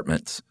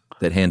departments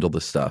that handle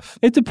this stuff.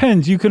 It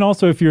depends. You can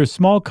also, if you're a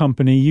small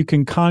company, you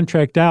can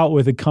contract out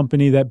with a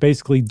company that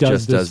basically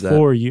does this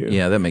for you.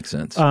 Yeah, that makes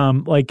sense.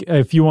 Like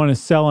if you want to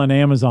sell on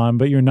Amazon,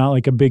 but you're not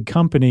like a big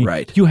company,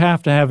 right. You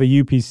have to have a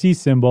UPC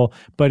symbol,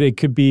 but it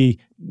could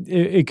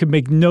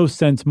make no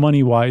sense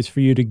money-wise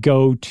for you to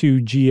go to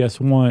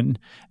GS1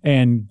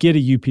 and get a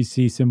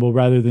UPC symbol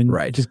rather than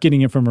just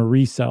getting it from a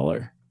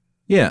reseller.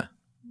 Yeah.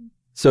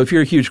 So if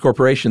you're a huge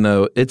corporation,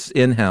 though, it's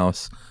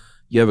in-house.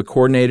 You have a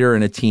coordinator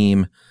and a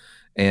team,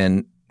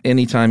 and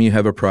anytime you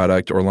have a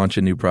product or launch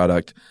a new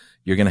product,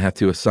 you're going to have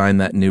to assign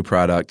that new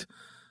product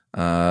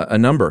a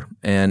number,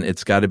 and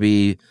it's got to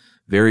be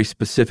very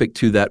specific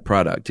to that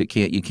product.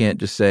 You can't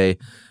just say,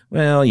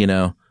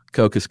 well,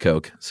 Coke is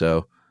Coke,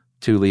 so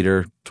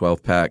 2-liter,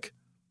 12-pack,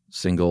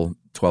 single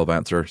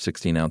 12-ouncer,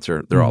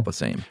 16-ouncer, they're all the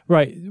same.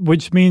 Right,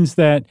 which means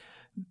that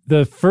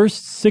the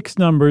first 6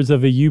 numbers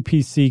of a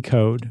UPC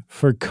code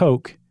for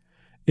Coke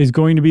is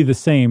going to be the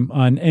same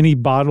on any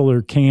bottle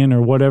or can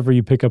or whatever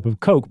you pick up of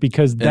Coke,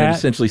 because that it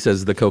essentially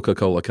says the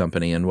Coca-Cola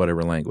company in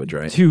whatever language,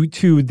 right?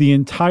 To the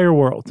entire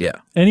world. Yeah.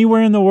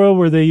 Anywhere in the world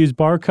where they use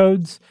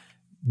barcodes,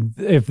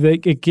 if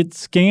it gets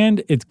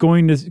scanned, it's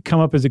going to come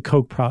up as a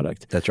Coke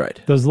product. That's right.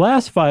 Those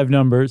last 5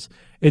 numbers,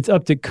 it's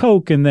up to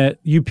Coke and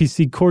that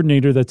UPC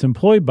coordinator that's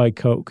employed by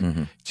Coke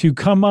to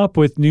come up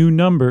with new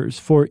numbers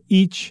for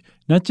each,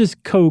 not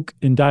just Coke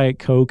and Diet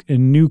Coke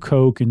and New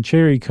Coke and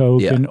Cherry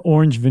Coke and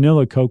Orange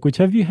Vanilla Coke, which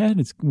have you had?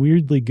 It's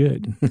weirdly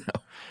good.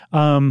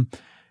 No.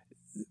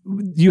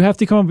 You have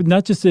to come up with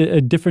not just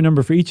a different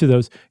number for each of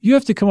those. You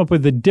have to come up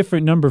with a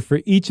different number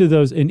for each of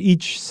those in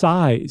each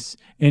size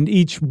and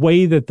each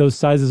way that those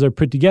sizes are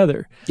put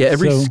together. Yeah,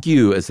 every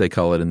SKU, as they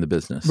call it in the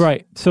business.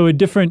 Right. So a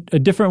different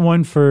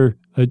one for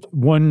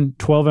one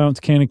 12-ounce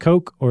can of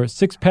Coke or a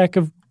 6-pack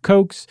of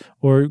Cokes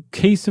or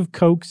case of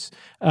Cokes,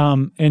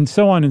 and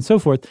so on and so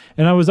forth.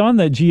 And I was on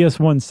that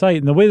GS1 site,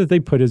 and the way that they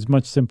put it is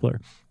much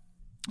simpler.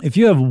 If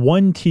you have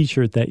one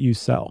T-shirt that you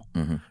sell,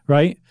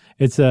 right?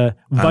 It's a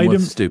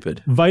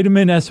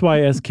vitamin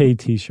SYSK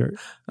T-shirt.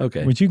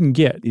 Okay. Which you can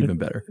get. Even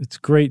better. It's a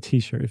great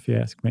T-shirt if you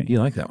ask me. You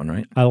like that one,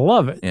 right? I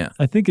love it. Yeah.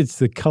 I think it's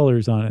the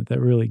colors on it that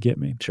really get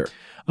me. Sure.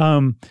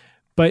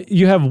 But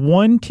you have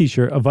one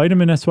T-shirt, a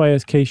vitamin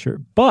SYSK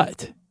shirt,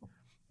 but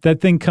that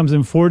thing comes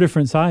in 4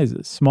 different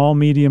sizes: small,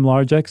 medium,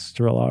 large,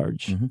 extra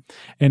large.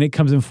 And it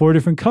comes in 4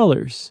 different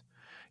colors.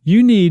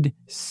 You need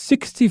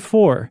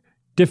 64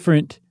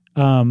 different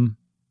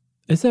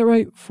is that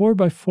right?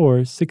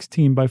 4x4,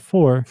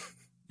 16x4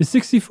 is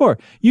 64.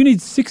 You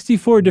need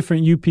 64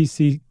 different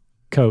UPC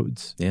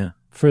codes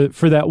for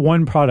that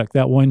one product,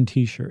 that one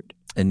T-shirt.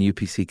 And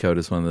UPC code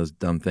is one of those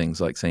dumb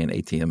things like saying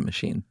ATM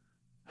machine.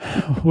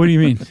 What do you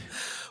mean?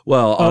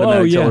 Well,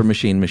 automatic teller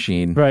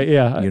machine. Right,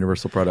 yeah.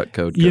 Universal product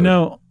code.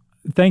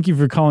 Thank you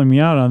for calling me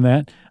out on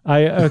that.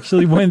 I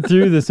actually went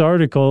through this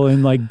article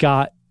and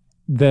got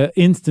the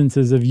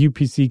instances of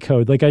UPC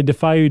code. I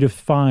defy you to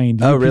find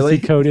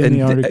UPC code in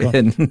the article.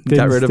 And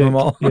got rid of them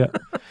all? Yeah.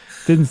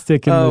 Didn't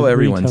stick in the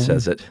everyone retailing.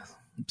 says it.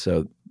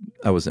 So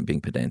I wasn't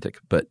being pedantic,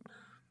 but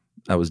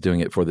I was doing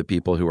it for the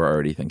people who were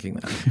already thinking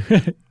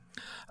that.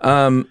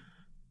 And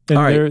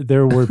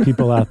there were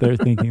people out there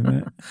thinking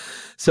that.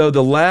 So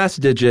the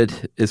last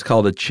digit is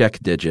called a check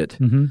digit.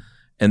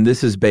 And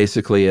this is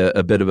basically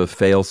a bit of a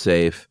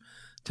fail-safe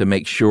to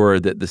make sure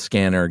that the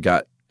scanner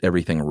got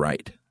everything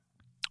right.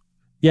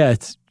 Yeah,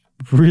 it's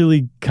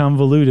really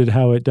convoluted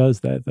how it does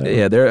that, though.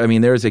 Yeah,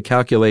 there's a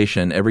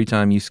calculation every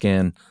time you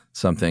scan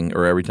something,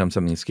 or every time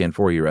something is scanned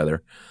for you,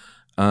 rather.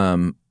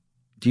 Do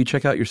you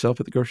check out yourself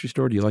at the grocery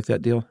store? Do you like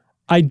that deal?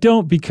 I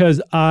don't,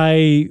 because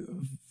I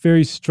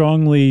very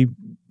strongly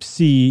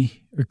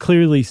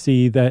clearly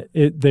see that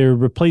they're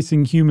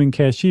replacing human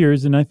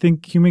cashiers, and I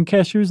think human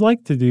cashiers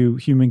like to do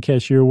human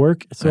cashier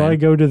work, so I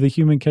go to the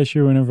human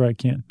cashier whenever I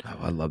can. Oh,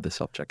 I love the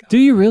self-checkout. Do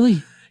you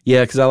really?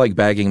 Yeah, because I like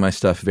bagging my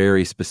stuff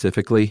very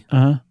specifically.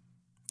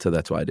 So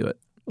that's why I do it.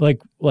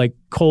 Like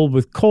cold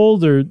with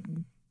cold, or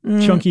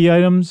chunky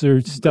items, or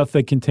stuff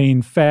that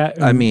contain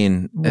fat? I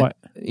mean, what?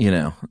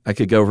 I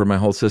could go over my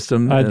whole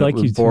system. I'd like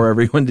you to bore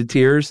everyone to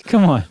tears.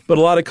 Come on. But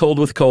a lot of cold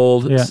with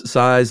cold,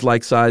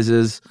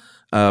 sizes,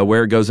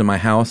 where it goes in my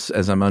house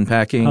as I'm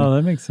unpacking. Oh,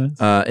 that makes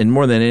sense. And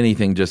more than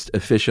anything, just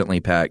efficiently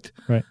packed.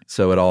 Right.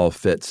 So it all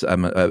fits. I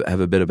have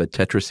a bit of a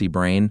Tetris-y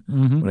brain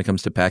when it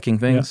comes to packing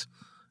things. Yeah.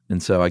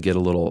 And so I get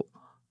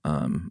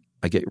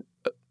I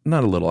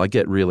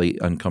get really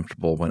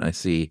uncomfortable when I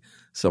see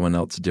someone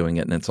else doing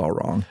it and it's all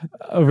wrong.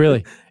 Oh,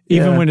 really?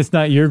 Even when it's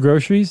not your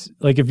groceries?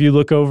 Like if you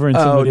look over and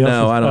somebody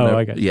else I don't know.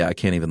 I got you. Yeah, I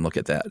can't even look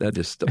at that.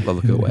 I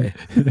look away.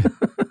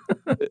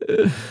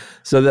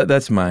 So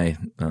that's my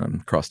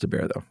cross to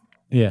bear, though.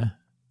 Yeah.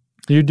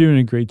 You're doing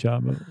a great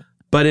job of it.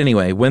 But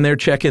anyway, when they're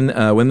checking,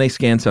 when they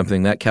scan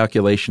something, that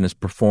calculation is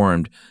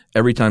performed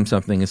every time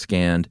something is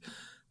scanned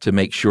to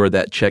make sure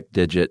that check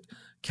digit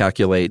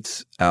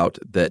calculates out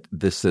that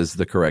this is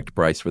the correct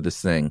price for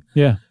this thing.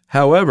 Yeah.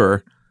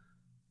 However,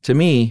 to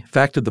me,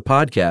 fact of the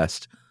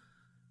podcast,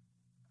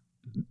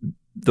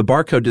 the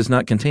barcode does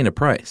not contain a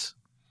price.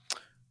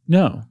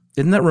 No.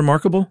 Isn't that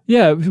remarkable?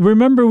 Yeah.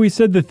 Remember we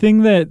said the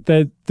thing that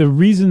the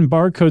reason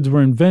barcodes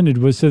were invented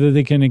was so that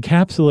they can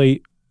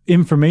encapsulate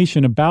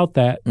information about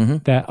that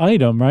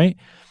item, right?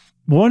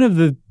 One of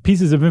the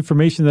pieces of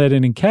information that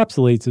it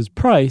encapsulates is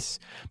price,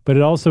 but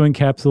it also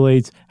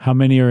encapsulates how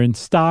many are in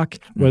stock,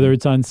 whether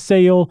it's on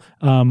sale,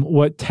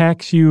 what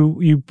tax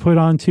you put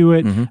onto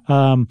it,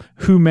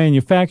 who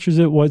manufactures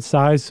it, what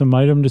size, some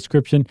item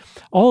description,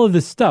 all of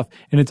this stuff.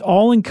 And it's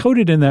all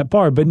encoded in that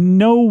bar, but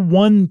no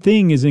one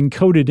thing is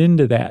encoded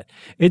into that.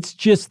 It's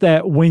just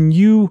that when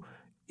you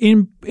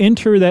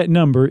enter that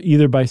number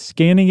either by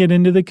scanning it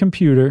into the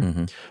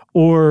computer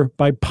or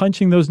by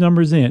punching those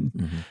numbers in,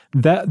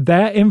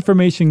 that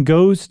information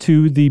goes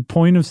to the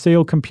point of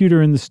sale computer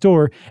in the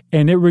store,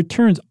 and it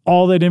returns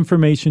all that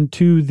information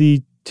to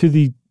the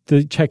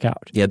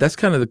checkout. Yeah, that's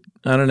kind of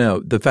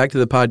the fact of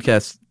the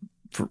podcast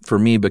for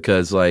me,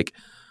 because like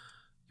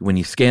when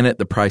you scan it,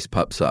 the price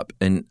pops up,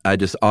 and I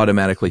just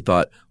automatically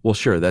thought, well,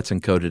 sure, that's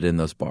encoded in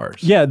those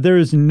bars. Yeah, there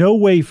is no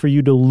way for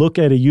you to look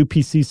at a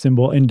UPC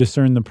symbol and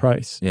discern the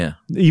price. Yeah.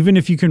 Even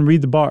if you can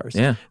read the bars.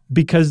 Yeah.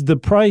 Because the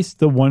price,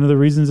 one of the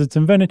reasons it's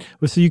invented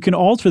was so you can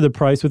alter the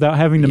price without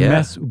having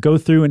to go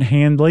through and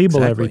hand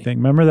label everything.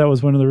 Remember, that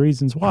was one of the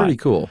reasons why. Pretty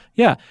cool.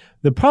 Yeah.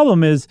 The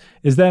problem is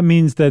that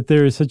means that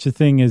there is such a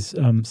thing as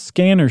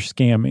scanner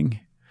scamming,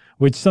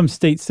 which some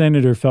state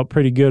senator felt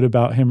pretty good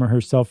about him or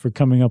herself for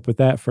coming up with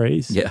that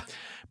phrase. Yeah.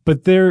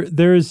 But there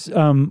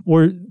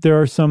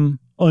are some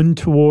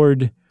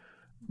untoward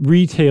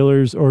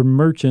retailers or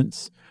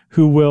merchants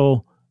who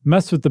will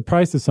mess with the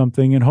price of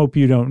something and hope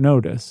you don't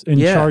notice and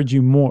charge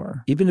you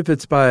more. Even if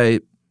it's by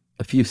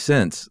a few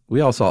cents. We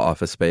all saw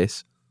Office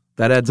Space.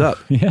 That adds up.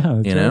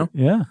 Yeah. You know?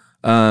 Yeah.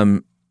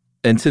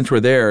 And since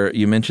we're there,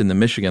 you mentioned the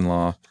Michigan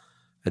law.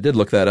 I did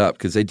look that up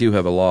because they do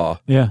have a law.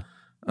 Yeah.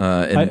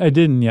 I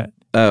didn't yet.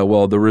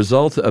 Well, the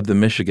result of the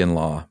Michigan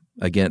law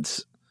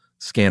against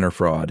scanner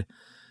fraud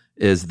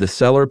is the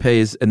seller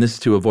pays, and this is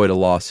to avoid a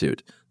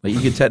lawsuit. Like, you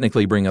could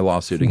technically bring a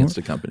lawsuit against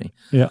a company.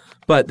 Yeah.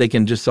 But they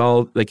can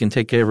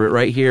take care of it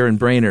right here in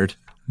Brainerd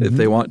if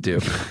they want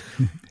to.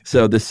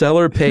 So the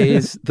seller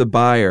pays the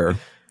buyer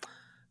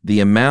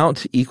the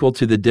amount equal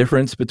to the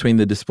difference between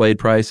the displayed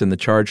price and the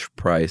charged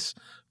price,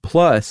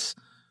 plus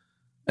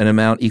an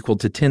amount equal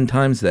to 10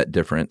 times that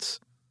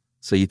difference.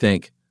 So you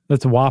think,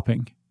 that's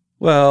whopping.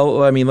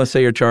 Well, I mean, let's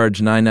say you're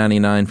charged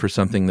 $9.99 for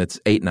something that's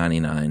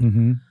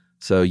 $8.99.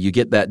 So you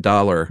get that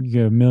dollar. You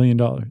get $1 million.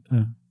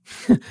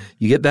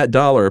 You get that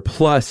dollar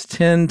plus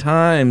 10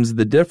 times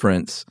the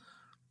difference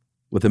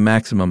with a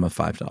maximum of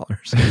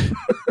 $5.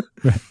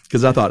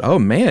 Because I thought, oh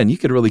man, you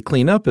could really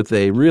clean up if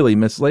they really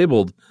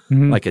mislabeled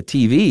like a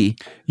TV.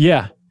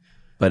 Yeah.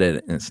 But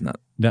it's not.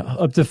 No,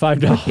 up to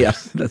 $5. Yeah,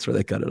 that's where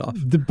they cut it off.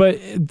 But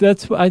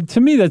to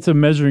me, that's a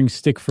measuring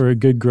stick for a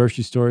good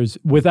grocery store is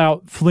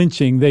without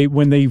flinching.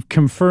 When they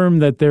confirm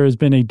that there has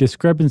been a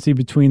discrepancy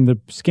between the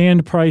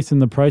scanned price and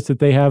the price that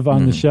they have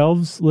on the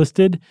shelves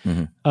listed,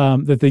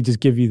 that they just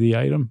give you the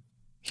item.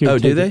 Here,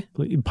 do they?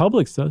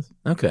 Publix does.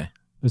 Okay.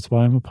 That's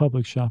why I'm a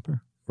Publix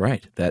shopper.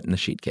 Right. That and the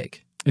sheet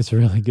cake. It's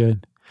really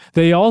good.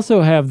 They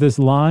also have this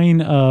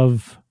line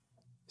of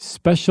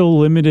special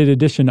limited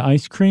edition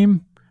ice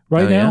cream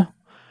right now. Yeah?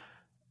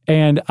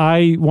 And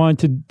I want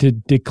to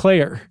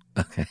declare,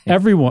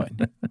 everyone,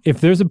 if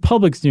there's a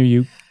Publix near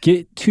you,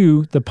 get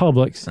to the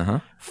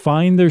Publix,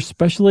 find their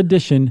special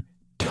edition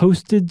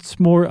toasted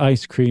s'more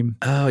ice cream.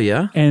 Oh,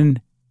 yeah? And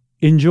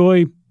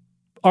enjoy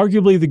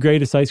arguably the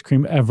greatest ice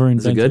cream ever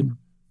invented. Is it good?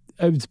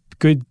 It's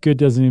good. Good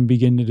doesn't even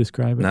begin to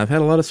describe it. Now, I've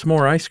had a lot of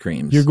s'more ice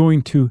creams. You're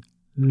going to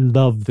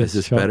love this.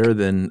 Is this better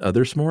than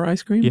other s'more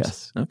ice creams?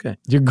 Yes. Okay.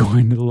 You're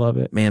going to love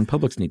it. Man,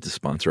 Publix needs to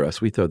sponsor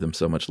us. We throw them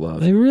so much love.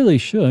 They really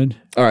should.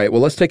 All right.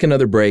 Well, let's take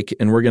another break,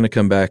 and we're going to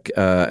come back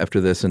after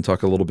this and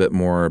talk a little bit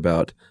more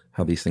about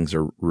how these things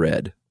are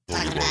read.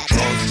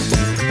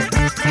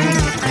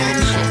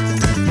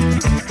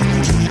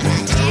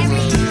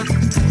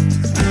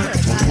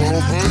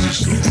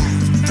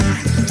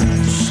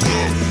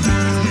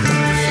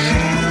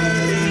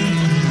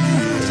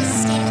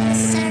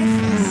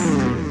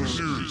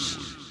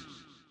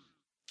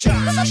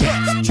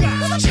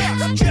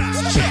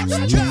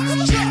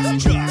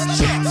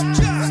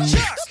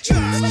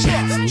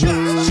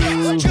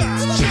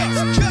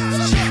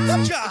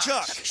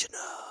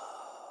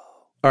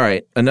 All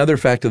right. Another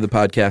fact of the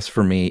podcast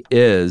for me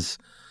is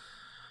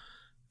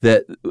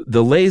that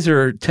the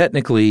laser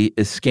technically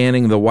is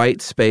scanning the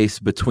white space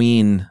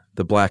between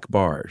the black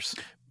bars.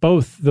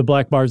 Both the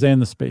black bars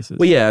and the spaces.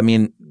 Well, yeah, I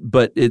mean,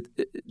 but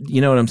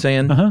you know what I'm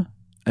saying? Uh-huh.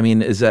 I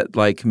mean, is that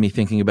like me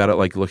thinking about it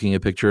like looking at a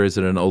picture? Is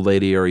it an old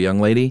lady or a young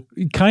lady?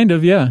 Kind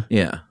of, yeah.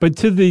 Yeah. But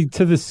to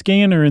the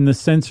scanner and the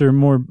sensor,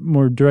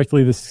 more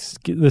directly, the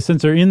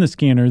sensor in the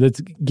scanner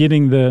that's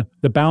getting the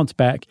bounce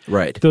back.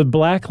 Right. The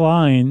black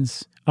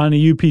lines on a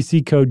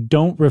UPC code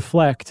don't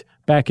reflect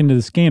back into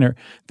the scanner.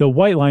 The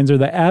white lines or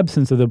the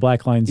absence of the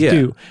black lines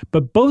do.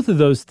 But both of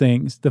those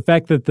things, the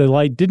fact that the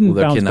light didn't bounce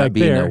back there. There cannot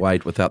be no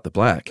white without the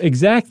black.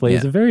 Exactly. Yeah.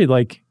 It's a very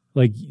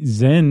like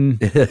Zen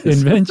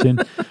invention.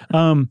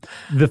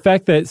 The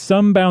fact that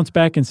some bounced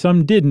back and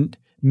some didn't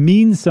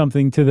means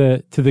something to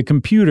the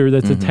computer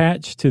that's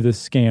attached to the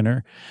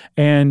scanner,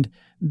 and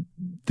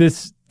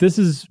this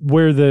is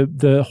where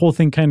the whole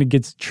thing kind of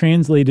gets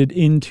translated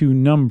into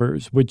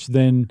numbers, which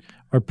then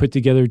are put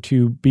together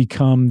to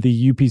become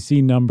the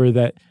UPC number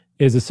that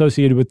is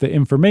associated with the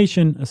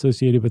information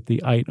associated with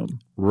the item.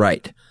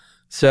 Right.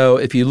 So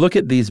if you look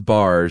at these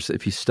bars,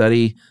 if you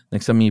study,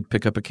 next time you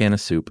pick up a can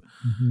of soup,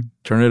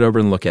 turn it over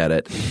and look at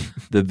it.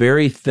 The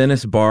very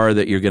thinnest bar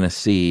that you're going to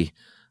see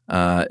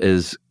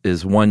is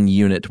 1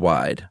 unit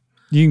wide.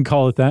 You can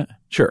call it that.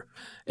 Sure.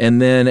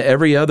 And then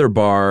every other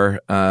bar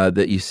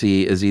that you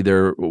see is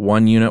either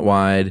 1 unit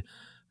wide,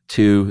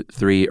 2,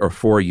 3, or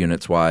 4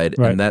 units wide,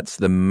 right. And that's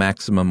the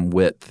maximum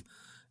width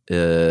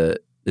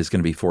is going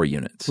to be 4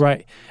 units.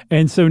 Right.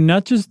 And so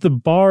not just the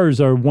bars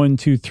are 1,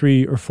 2,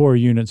 3, or 4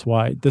 units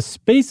wide. The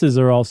spaces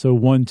are also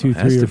 1, 2,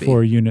 3, or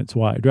 4 units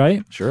wide,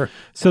 right? Sure.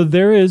 So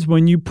there is,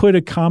 when you put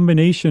a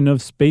combination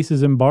of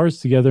spaces and bars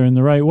together in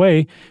the right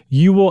way,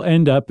 you will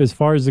end up, as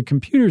far as the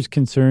computer is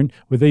concerned,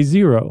 with a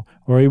 0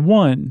 or a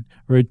 1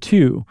 or a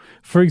 2.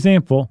 For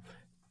example,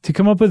 to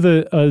come up with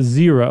a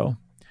 0,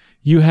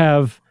 you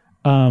have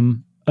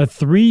a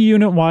 3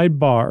 unit wide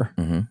bar,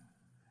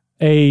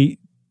 a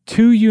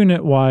 2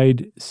 unit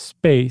wide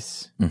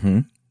space,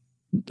 a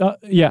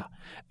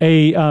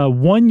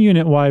 1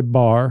 unit wide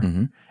bar,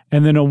 and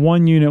then a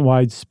 1 unit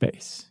wide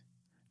space.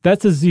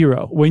 That's a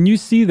 0. When you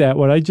see that,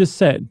 what I just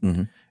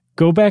said,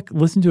 go back,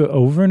 listen to it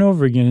over and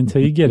over again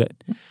until you get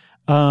it.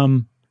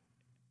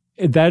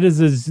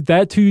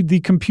 That to the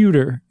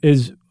computer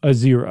is a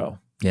 0.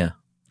 Yeah.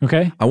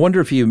 Okay. I wonder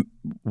if you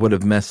would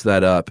have messed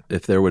that up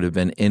if there would have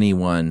been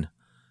anyone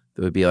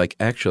that would be like,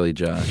 actually,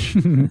 Josh,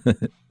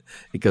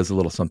 it goes a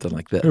little something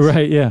like this.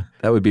 Right, yeah.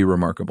 That would be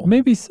remarkable.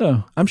 Maybe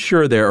so. I'm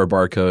sure there are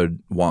barcode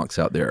wonks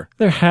out there.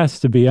 There has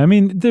to be. I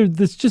mean,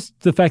 there's just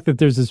the fact that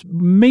there's this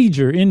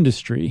major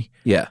industry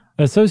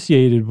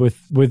associated with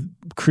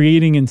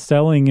creating and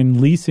selling and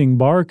leasing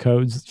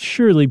barcodes.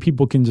 Surely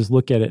people can just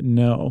look at it and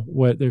know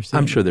what they're saying.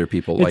 I'm sure there are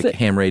people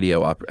ham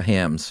radio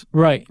hams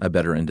right. are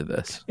better into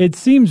this. It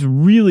seems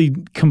really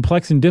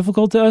complex and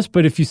difficult to us,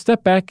 but if you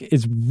step back,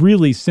 it's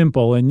really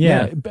simple.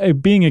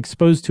 And being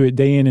exposed to it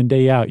day in and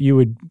day out,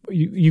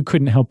 you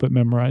couldn't help but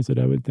memorize it,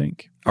 I would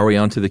think. Are we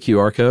on to the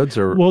QR codes?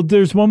 Well,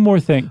 there's one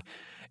more thing.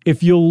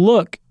 If you'll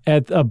look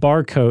at a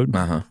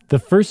barcode, the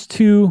first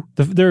two,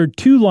 there are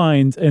 2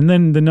 lines and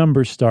then the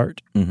numbers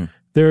start.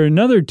 There are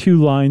another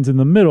 2 lines in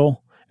the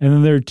middle, and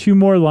then there are 2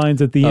 more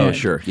lines at the end. Oh,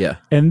 sure, yeah.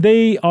 And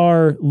they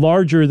are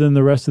larger than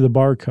the rest of the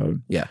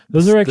barcode. Yeah,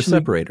 those are actually the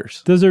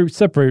separators. Those are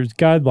separators,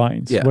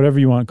 guidelines, whatever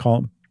you want to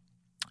call them.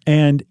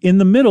 And in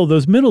the middle,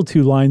 those middle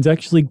 2 lines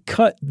actually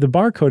cut the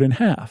barcode in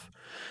half.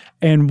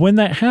 And when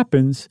that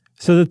happens,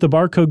 so that the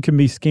barcode can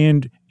be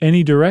scanned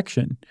any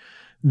direction,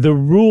 the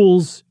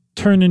rules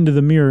turn into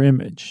the mirror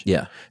image.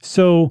 Yeah.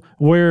 So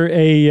where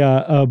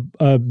a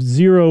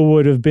 0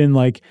 would have been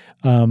like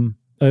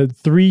a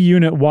 3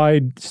 unit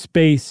wide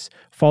space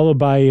followed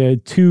by a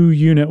 2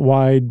 unit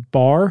wide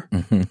bar,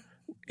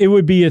 it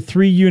would be a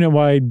 3 unit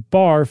wide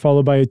bar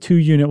followed by a 2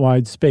 unit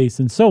wide space,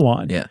 and so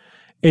on. Yeah.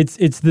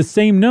 It's the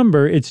same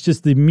number. It's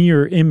just the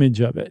mirror image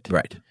of it.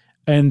 Right.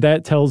 And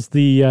that tells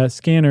the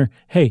scanner,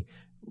 hey,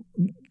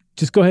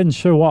 just go ahead and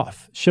show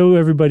off. Show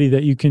everybody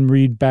that you can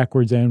read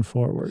backwards and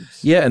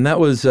forwards. Yeah, and that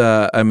was,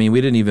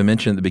 we didn't even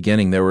mention at the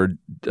beginning, there were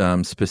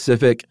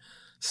specific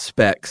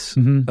specs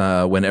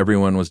when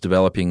everyone was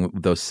developing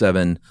those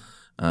 7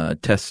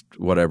 test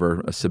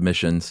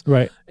submissions.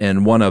 Right.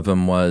 And one of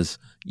them was,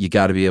 you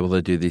got to be able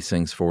to do these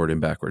things forward and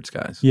backwards,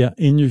 guys. Yeah,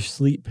 in your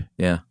sleep.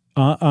 Yeah.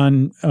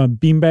 On a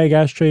beanbag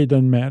ashtray, it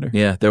doesn't matter.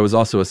 Yeah, there was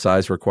also a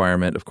size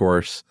requirement, of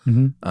course,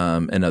 and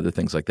other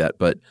things like that.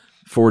 But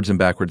forwards and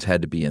backwards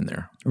had to be in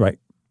there. Right.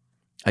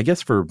 I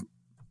guess for,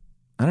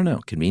 I don't know,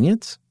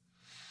 convenience?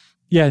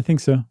 Yeah, I think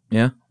so.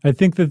 Yeah? I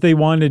think that the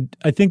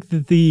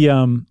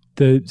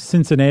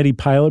Cincinnati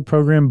pilot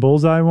program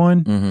Bullseye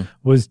one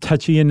was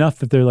touchy enough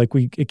that they're like,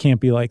 it can't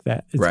be like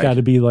that. It's got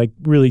to be like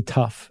really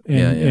tough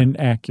and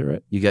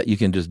accurate. You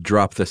can just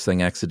drop this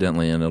thing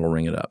accidentally and it'll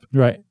ring it up.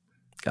 Right.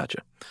 Gotcha.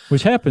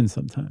 Which happens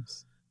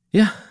sometimes.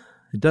 Yeah,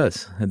 it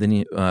does. And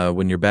then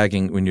when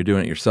you're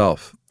doing it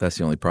yourself, that's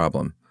the only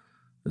problem,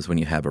 is when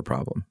you have a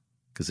problem,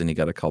 because then you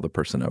got to call the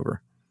person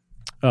over.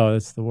 Oh,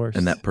 that's the worst.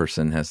 And that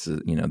person has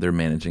to, they're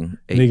managing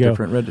 8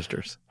 different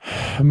registers.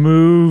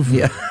 Move.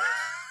 Yeah.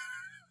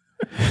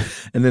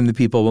 And then the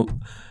people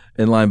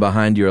in line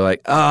behind you are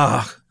like,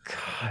 oh,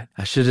 God,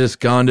 I should have just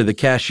gone to the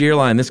cashier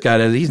line. This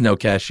guy he's no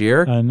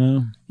cashier. I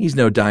know. He's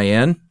no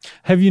Diane.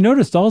 Have you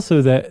noticed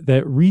also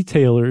that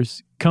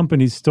retailers,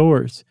 companies,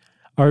 stores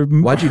are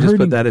Why'd you just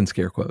put that in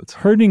scare quotes?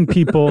 Hurting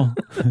people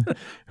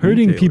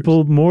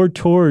more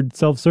toward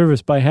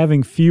self-service by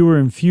having fewer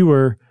and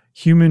fewer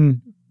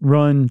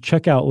human-run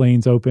checkout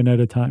lanes open at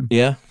a time.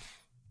 Yeah?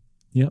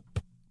 Yep.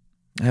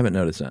 I haven't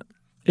noticed that.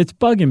 It's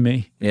bugging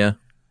me. Yeah.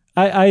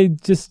 I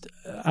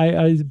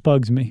it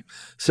bugs me.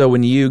 So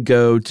when you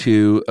go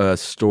to a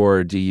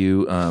store, do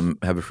you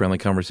have a friendly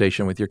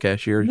conversation with your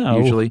cashier? No.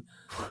 Usually?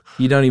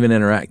 You don't even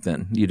interact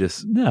then? You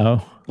just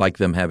like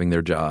them having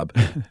their job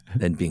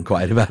and being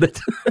quiet about it?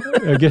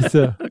 I guess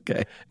so.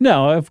 Okay.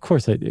 No, of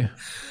course I do.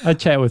 I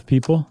chat with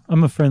people.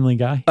 I'm a friendly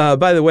guy.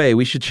 By the way,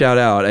 we should shout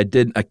out.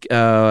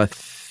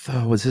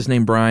 Was his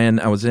name Brian?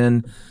 I was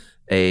in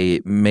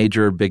a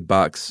major big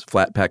box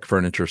flat pack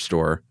furniture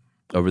store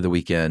over the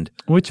weekend.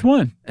 Which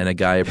one? And a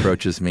guy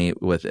approaches me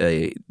with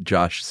a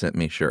Josh sent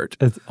me shirt.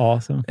 That's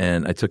awesome.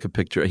 And I took a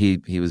picture.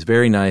 He was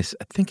very nice.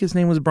 I think his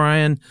name was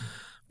Brian.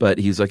 But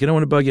he's like, I don't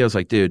want to bug you. I was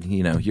like, dude,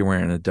 you're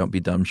wearing a Don't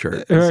Be Dumb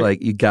shirt. It's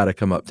like, you got to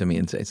come up to me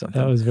and say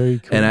something. That was very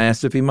cool. And I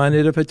asked if he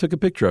minded if I took a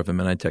picture of him,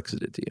 and I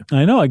texted it to you.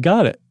 I know, I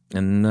got it.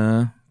 And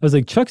I was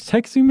like, Chuck's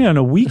texting me on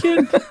a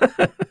weekend?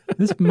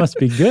 This must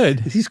be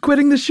good. He's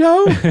quitting the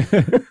show?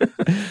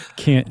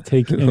 Can't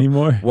take it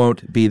anymore.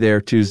 Won't be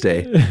there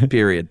Tuesday,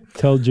 period.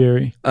 Tell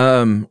Jerry.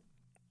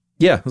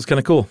 Yeah, it was kind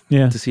of cool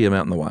to see him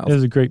out in the wild. It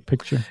was a great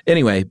picture.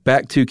 Anyway,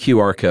 back to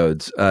QR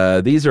codes.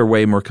 These are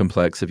way more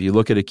complex. If you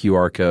look at a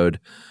QR code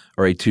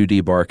or a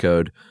 2D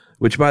barcode,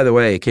 which, by the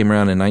way, came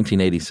around in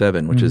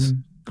 1987, which is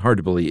hard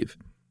to believe.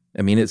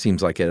 I mean, it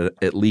seems like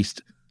at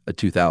least a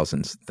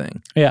 2000s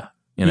thing. Yeah,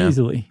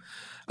 easily.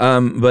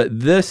 But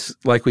this,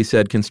 like we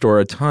said, can store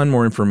a ton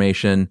more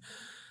information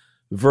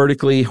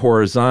vertically,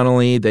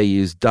 horizontally. They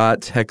use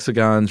dots,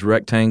 hexagons,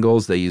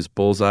 rectangles. They use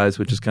bullseyes,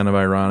 which is kind of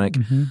ironic.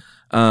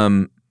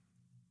 When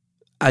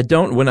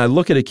I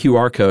look at a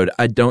QR code,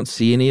 I don't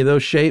see any of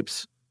those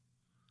shapes.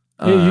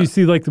 You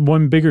see like the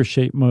one bigger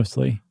shape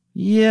mostly.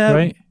 Yeah.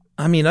 Right?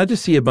 I mean, I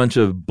just see a bunch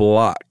of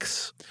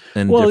blocks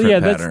and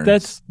different patterns.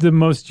 That's the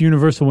most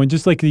universal one.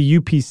 Just like the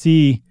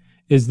UPC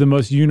is the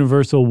most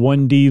universal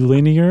 1D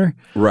linear.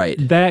 Right.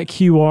 That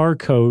QR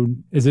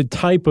code is a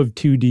type of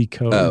 2D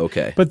code. Oh,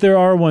 okay. But there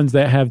are ones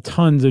that have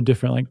tons of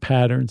different like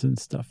patterns and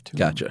stuff too.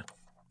 Gotcha.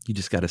 You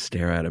just got to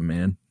stare at them,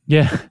 man.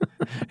 Yeah.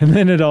 And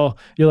then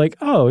you're like,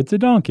 oh, it's a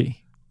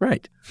donkey.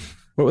 Right.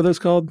 What were those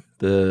called?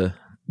 The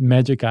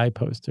Magic Eye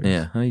posters.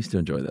 Yeah, I used to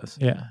enjoy those.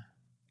 Yeah.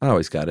 I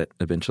always got it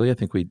eventually. I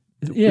think we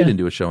didn't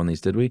do a show on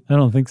these, did we? I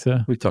don't think so.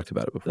 We've talked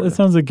about it before. That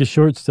sounds like a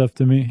short stuff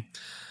to me.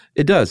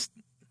 It does.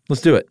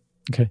 Let's do it.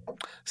 Okay.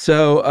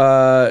 So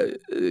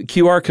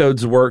QR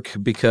codes work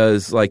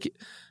because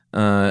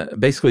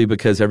basically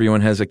because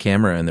everyone has a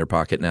camera in their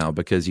pocket now,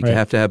 because you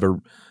have to have a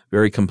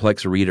very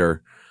complex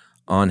reader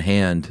on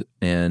hand,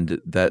 and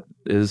that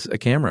is a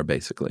camera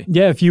basically.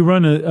 Yeah, if you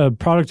run a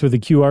product with a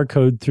QR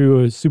code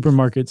through a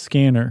supermarket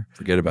scanner,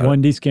 forget about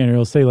 1D scanner,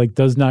 it'll say like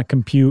does not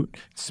compute.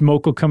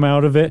 Smoke will come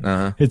out of it.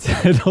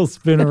 It'll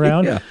spin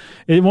around. Yeah.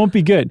 It won't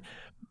be good.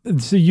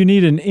 So you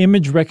need an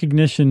image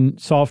recognition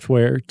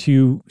software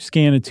to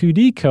scan a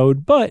 2D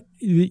code, but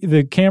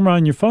the camera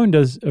on your phone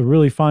does a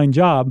really fine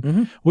job,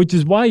 which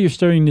is why you're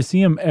starting to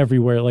see them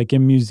everywhere, like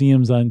in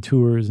museums on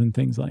tours and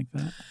things like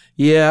that.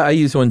 Yeah, I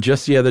used one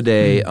just the other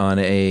day on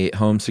a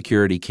home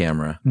security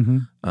camera.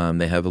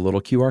 They have a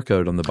little QR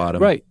code on the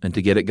bottom. Right. And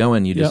to get it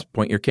going, you just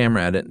point your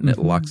camera at it and it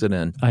locks it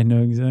in. I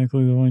know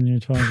exactly the one you're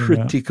talking about.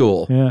 Pretty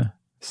cool. Yeah.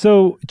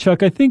 So,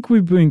 Chuck, I think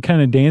we've been kind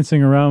of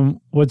dancing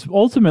around what's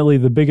ultimately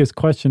the biggest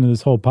question of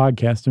this whole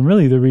podcast, and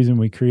really the reason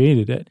we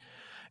created it.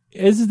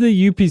 Is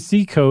the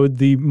UPC code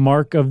the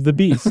mark of the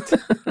beast?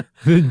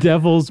 The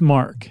devil's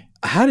mark?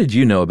 How did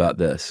you know about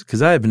this?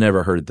 Because I have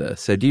never heard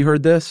this. Had you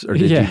heard this, or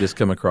did you just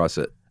come across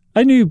it?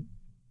 I knew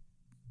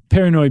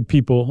paranoid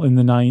people in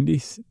the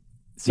 90s,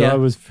 so I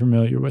was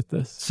familiar with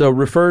this. So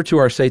refer to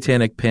our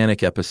Satanic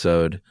Panic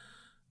episode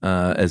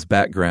as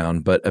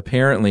background, but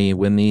apparently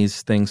when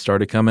these things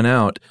started coming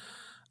out,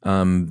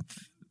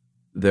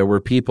 there were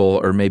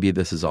people, or maybe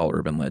this is all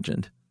urban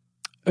legend.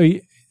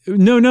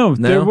 No.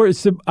 There were.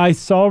 I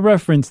saw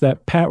reference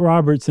that Pat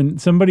Robertson.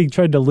 Somebody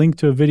tried to link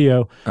to a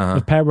video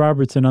of Pat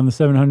Robertson on the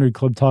 700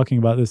 Club talking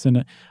about this,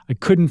 and I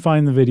couldn't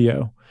find the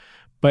video.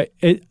 But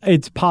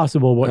it's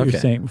possible what you're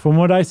saying. From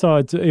what I saw,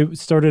 it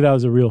started out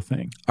as a real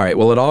thing. All right.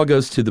 Well, it all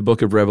goes to the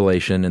book of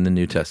Revelation in the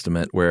New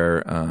Testament,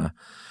 where,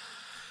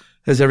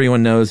 as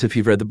everyone knows, if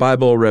you've read the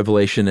Bible,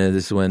 Revelation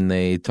is when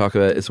they talk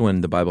about. It's when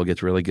the Bible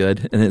gets really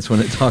good, and it's when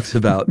it talks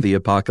about the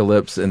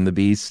apocalypse and the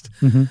beast,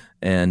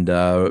 and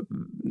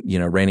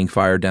raining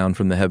fire down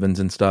from the heavens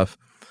and stuff.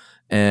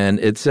 And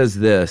it says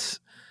this: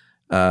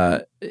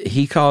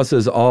 He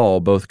causes all,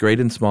 both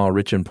great and small,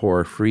 rich and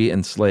poor, free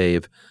and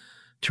slave,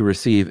 to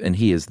receive, and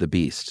he is the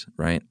beast,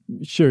 right?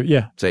 Sure,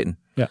 yeah. Satan.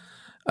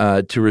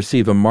 Yeah. To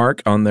receive a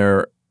mark on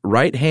their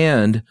right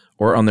hand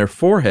or on their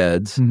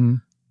foreheads,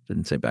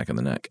 didn't say back on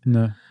the neck,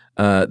 no.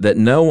 That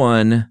no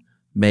one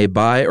may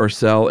buy or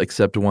sell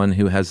except one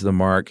who has the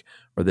mark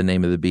or the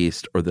name of the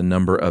beast or the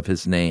number of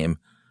his name.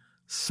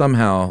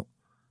 Somehow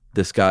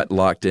this got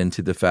locked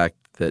into the fact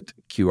that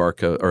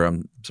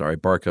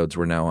barcodes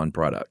were now on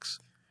products.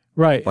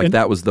 Right. Like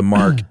that was the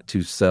mark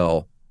to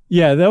sell.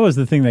 Yeah, that was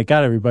the thing that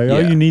got everybody. Yeah. Oh,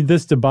 you need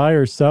this to buy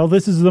or sell?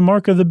 This is the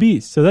mark of the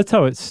beast. So that's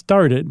how it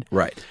started.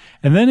 Right.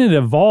 And then it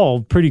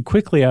evolved pretty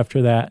quickly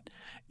after that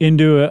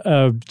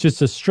into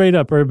just a straight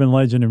up urban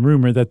legend and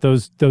rumor that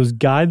those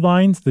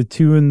guidelines, the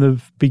 2 in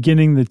the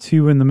beginning, the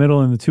 2 in the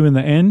middle, and the 2 in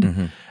the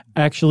end,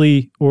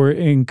 actually were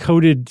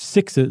encoded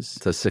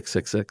 6s. So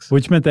 666.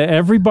 Which meant that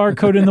every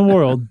barcode in the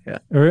world,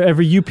 or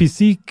every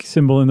UPC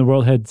symbol in the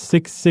world, had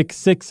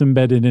 666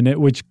 embedded in it,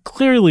 which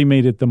clearly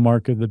made it the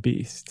mark of the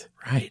beast.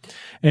 Right.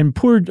 And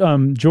poor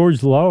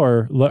George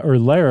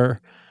Lehrer,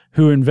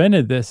 who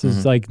invented this,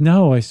 is like,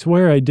 no, I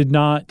swear I did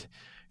not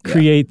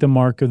create the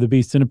mark of the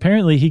beast. And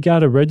apparently he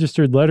got a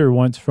registered letter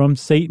once from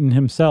Satan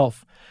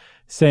himself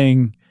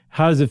saying,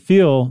 how does it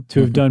feel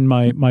to have done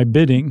my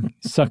bidding,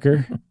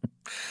 sucker?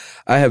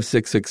 I have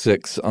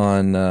 666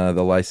 on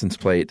the license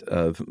plate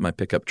of my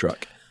pickup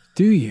truck.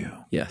 Do you?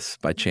 Yes,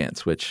 by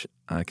chance, which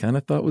I kind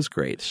of thought was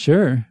great.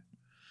 Sure.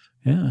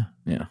 Yeah.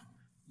 Yeah.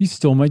 You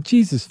stole my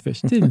Jesus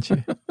fish, didn't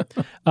you?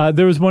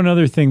 There was one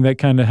other thing that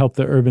kind of helped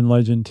the urban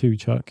legend too,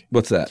 Chuck.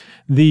 What's that?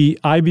 The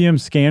IBM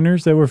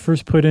scanners that were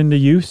first put into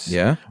use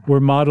were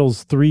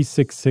models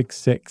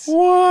 3666.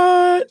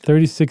 What?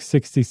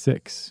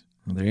 3666.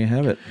 Well, there you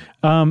have it.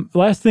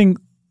 Last thing,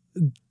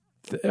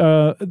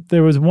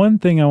 there was one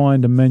thing I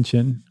wanted to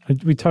mention.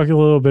 We talked a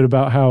little bit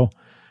about how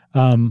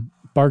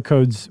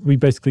barcodes, we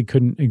basically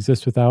couldn't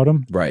exist without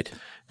them. Right.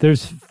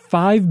 There's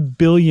 5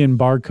 billion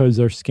barcodes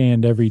are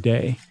scanned every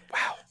day.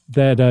 Wow.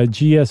 That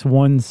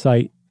GS1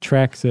 site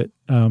tracks it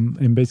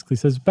and basically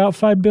says about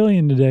 5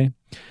 billion today.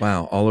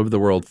 Wow. All over the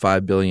world,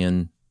 5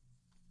 billion.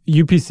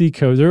 UPC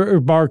codes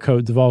or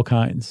barcodes of all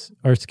kinds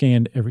are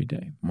scanned every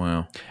day.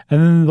 Wow.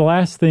 And then the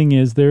last thing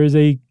is there is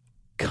a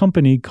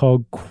company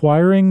called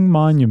Quiring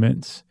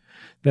Monuments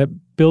that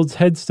builds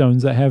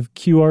headstones that have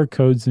QR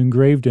codes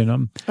engraved in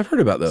them. I've heard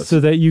about those. So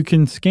that you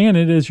can scan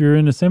it as you're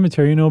in a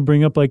cemetery and it'll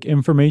bring up like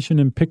information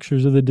and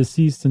pictures of the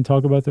deceased and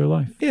talk about their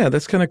life. Yeah,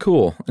 that's kind of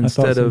cool.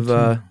 Instead so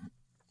of,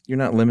 you're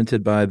not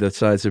limited by the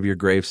size of your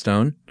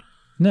gravestone.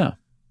 No.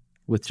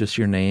 With just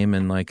your name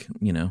and maybe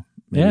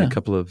a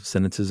couple of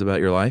sentences about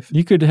your life.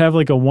 You could have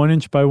like a 1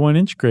 inch by 1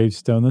 inch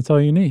gravestone. That's all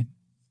you need.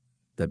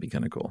 That'd be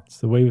kind of cool. It's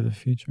the wave of the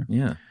future.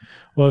 Yeah.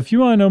 Well, if you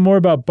want to know more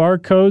about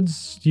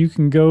barcodes, you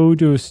can go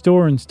to a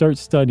store and start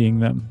studying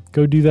them.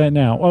 Go do that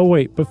now. Oh,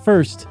 wait. But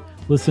first,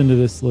 listen to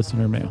this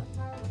listener mail.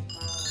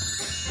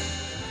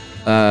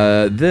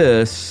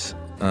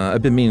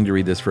 I've been meaning to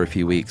read this for a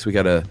few weeks. We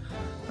got a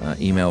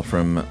email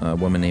from a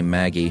woman named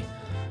Maggie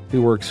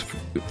who works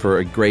for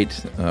a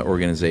great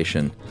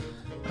organization.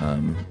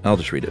 I'll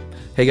just read it.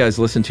 Hey guys,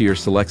 listen to your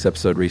Selects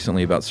episode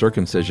recently about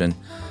circumcision.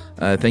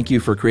 Thank you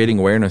for creating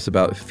awareness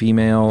about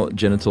female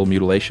genital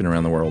mutilation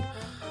around the world.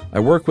 I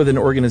work with an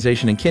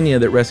organization in Kenya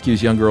that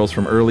rescues young girls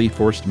from early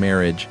forced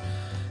marriage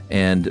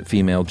and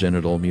female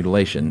genital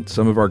mutilation.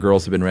 Some of our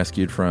girls have been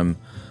rescued from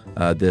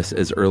this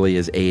as early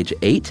as age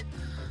 8.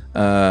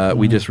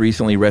 We just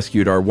recently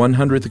rescued our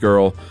 100th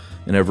girl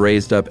and have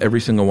raised up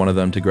every single one of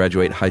them to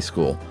graduate high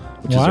school,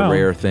 which is a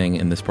rare thing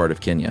in this part of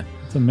Kenya.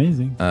 It's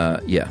amazing.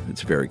 Yeah,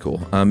 it's very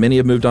cool. Many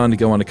have moved on to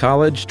go on to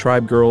college.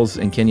 Tribe girls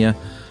in Kenya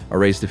are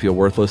raised to feel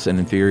worthless and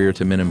inferior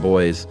to men and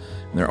boys,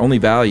 and their only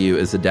value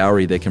is the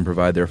dowry they can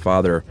provide their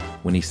father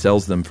when he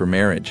sells them for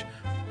marriage.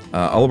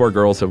 All of our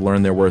girls have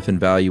learned their worth and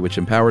value, which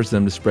empowers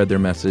them to spread their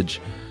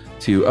message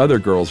to other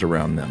girls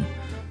around them.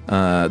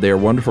 They are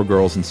wonderful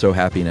girls and so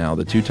happy now.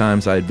 The 2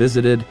 times I had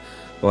visited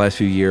the last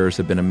few years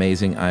have been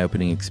amazing,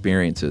 eye-opening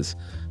experiences.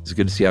 It's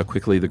good to see how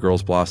quickly the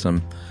girls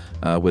blossom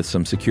with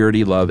some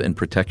security, love, and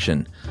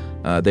protection.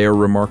 They are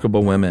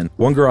remarkable women.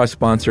 One girl I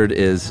sponsored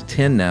is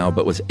 10 now,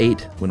 but was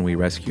 8 when we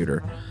rescued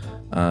her.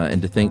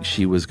 And to think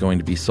she was going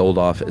to be sold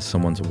off as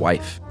someone's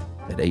wife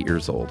at 8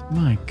 years old.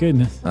 My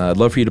goodness. I'd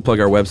love for you to plug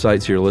our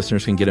website so your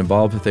listeners can get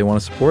involved if they want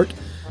to support.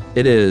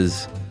 It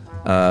is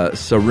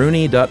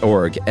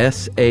saruni.org,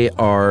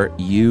 saruni.org.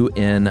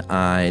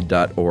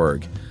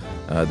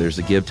 There's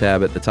a Give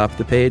tab at the top of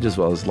the page, as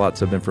well as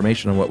lots of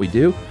information on what we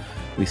do.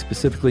 We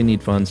specifically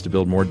need funds to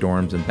build more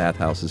dorms and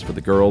bathhouses for the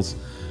girls.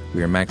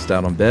 We are maxed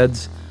out on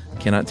beds,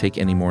 cannot take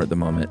any more at the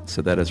moment,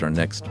 so that is our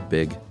next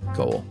big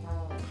goal.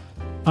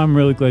 I'm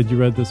really glad you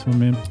read this one,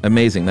 man.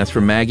 Amazing. That's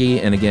from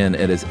Maggie, and again,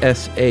 it is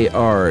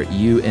saruni.org.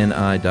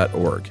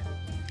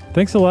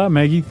 Thanks a lot,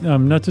 Maggie,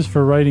 not just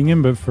for writing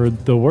in, but for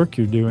the work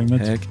you're doing.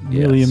 That's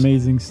really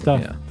amazing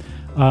stuff. Yeah.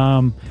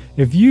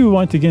 If you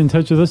want to get in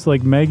touch with us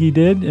like Maggie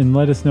did and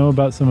let us know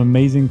about some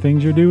amazing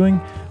things you're doing,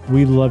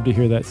 we'd love to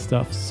hear that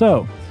stuff.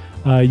 So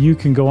you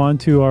can go on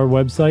to our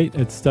website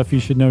at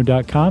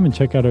stuffyoushouldknow.com and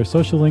check out our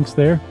social links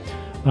there.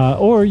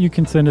 Or you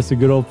can send us a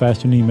good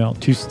old-fashioned email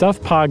to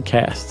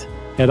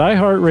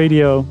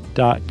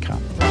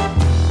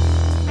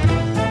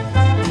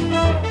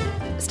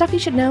stuffpodcast@iheartradio.com. Stuff You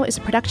Should Know is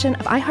a production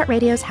of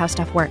iHeartRadio's How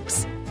Stuff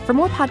Works. For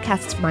more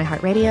podcasts from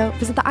iHeartRadio,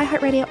 visit the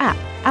iHeartRadio app,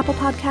 Apple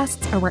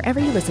Podcasts, or wherever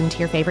you listen to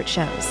your favorite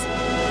shows.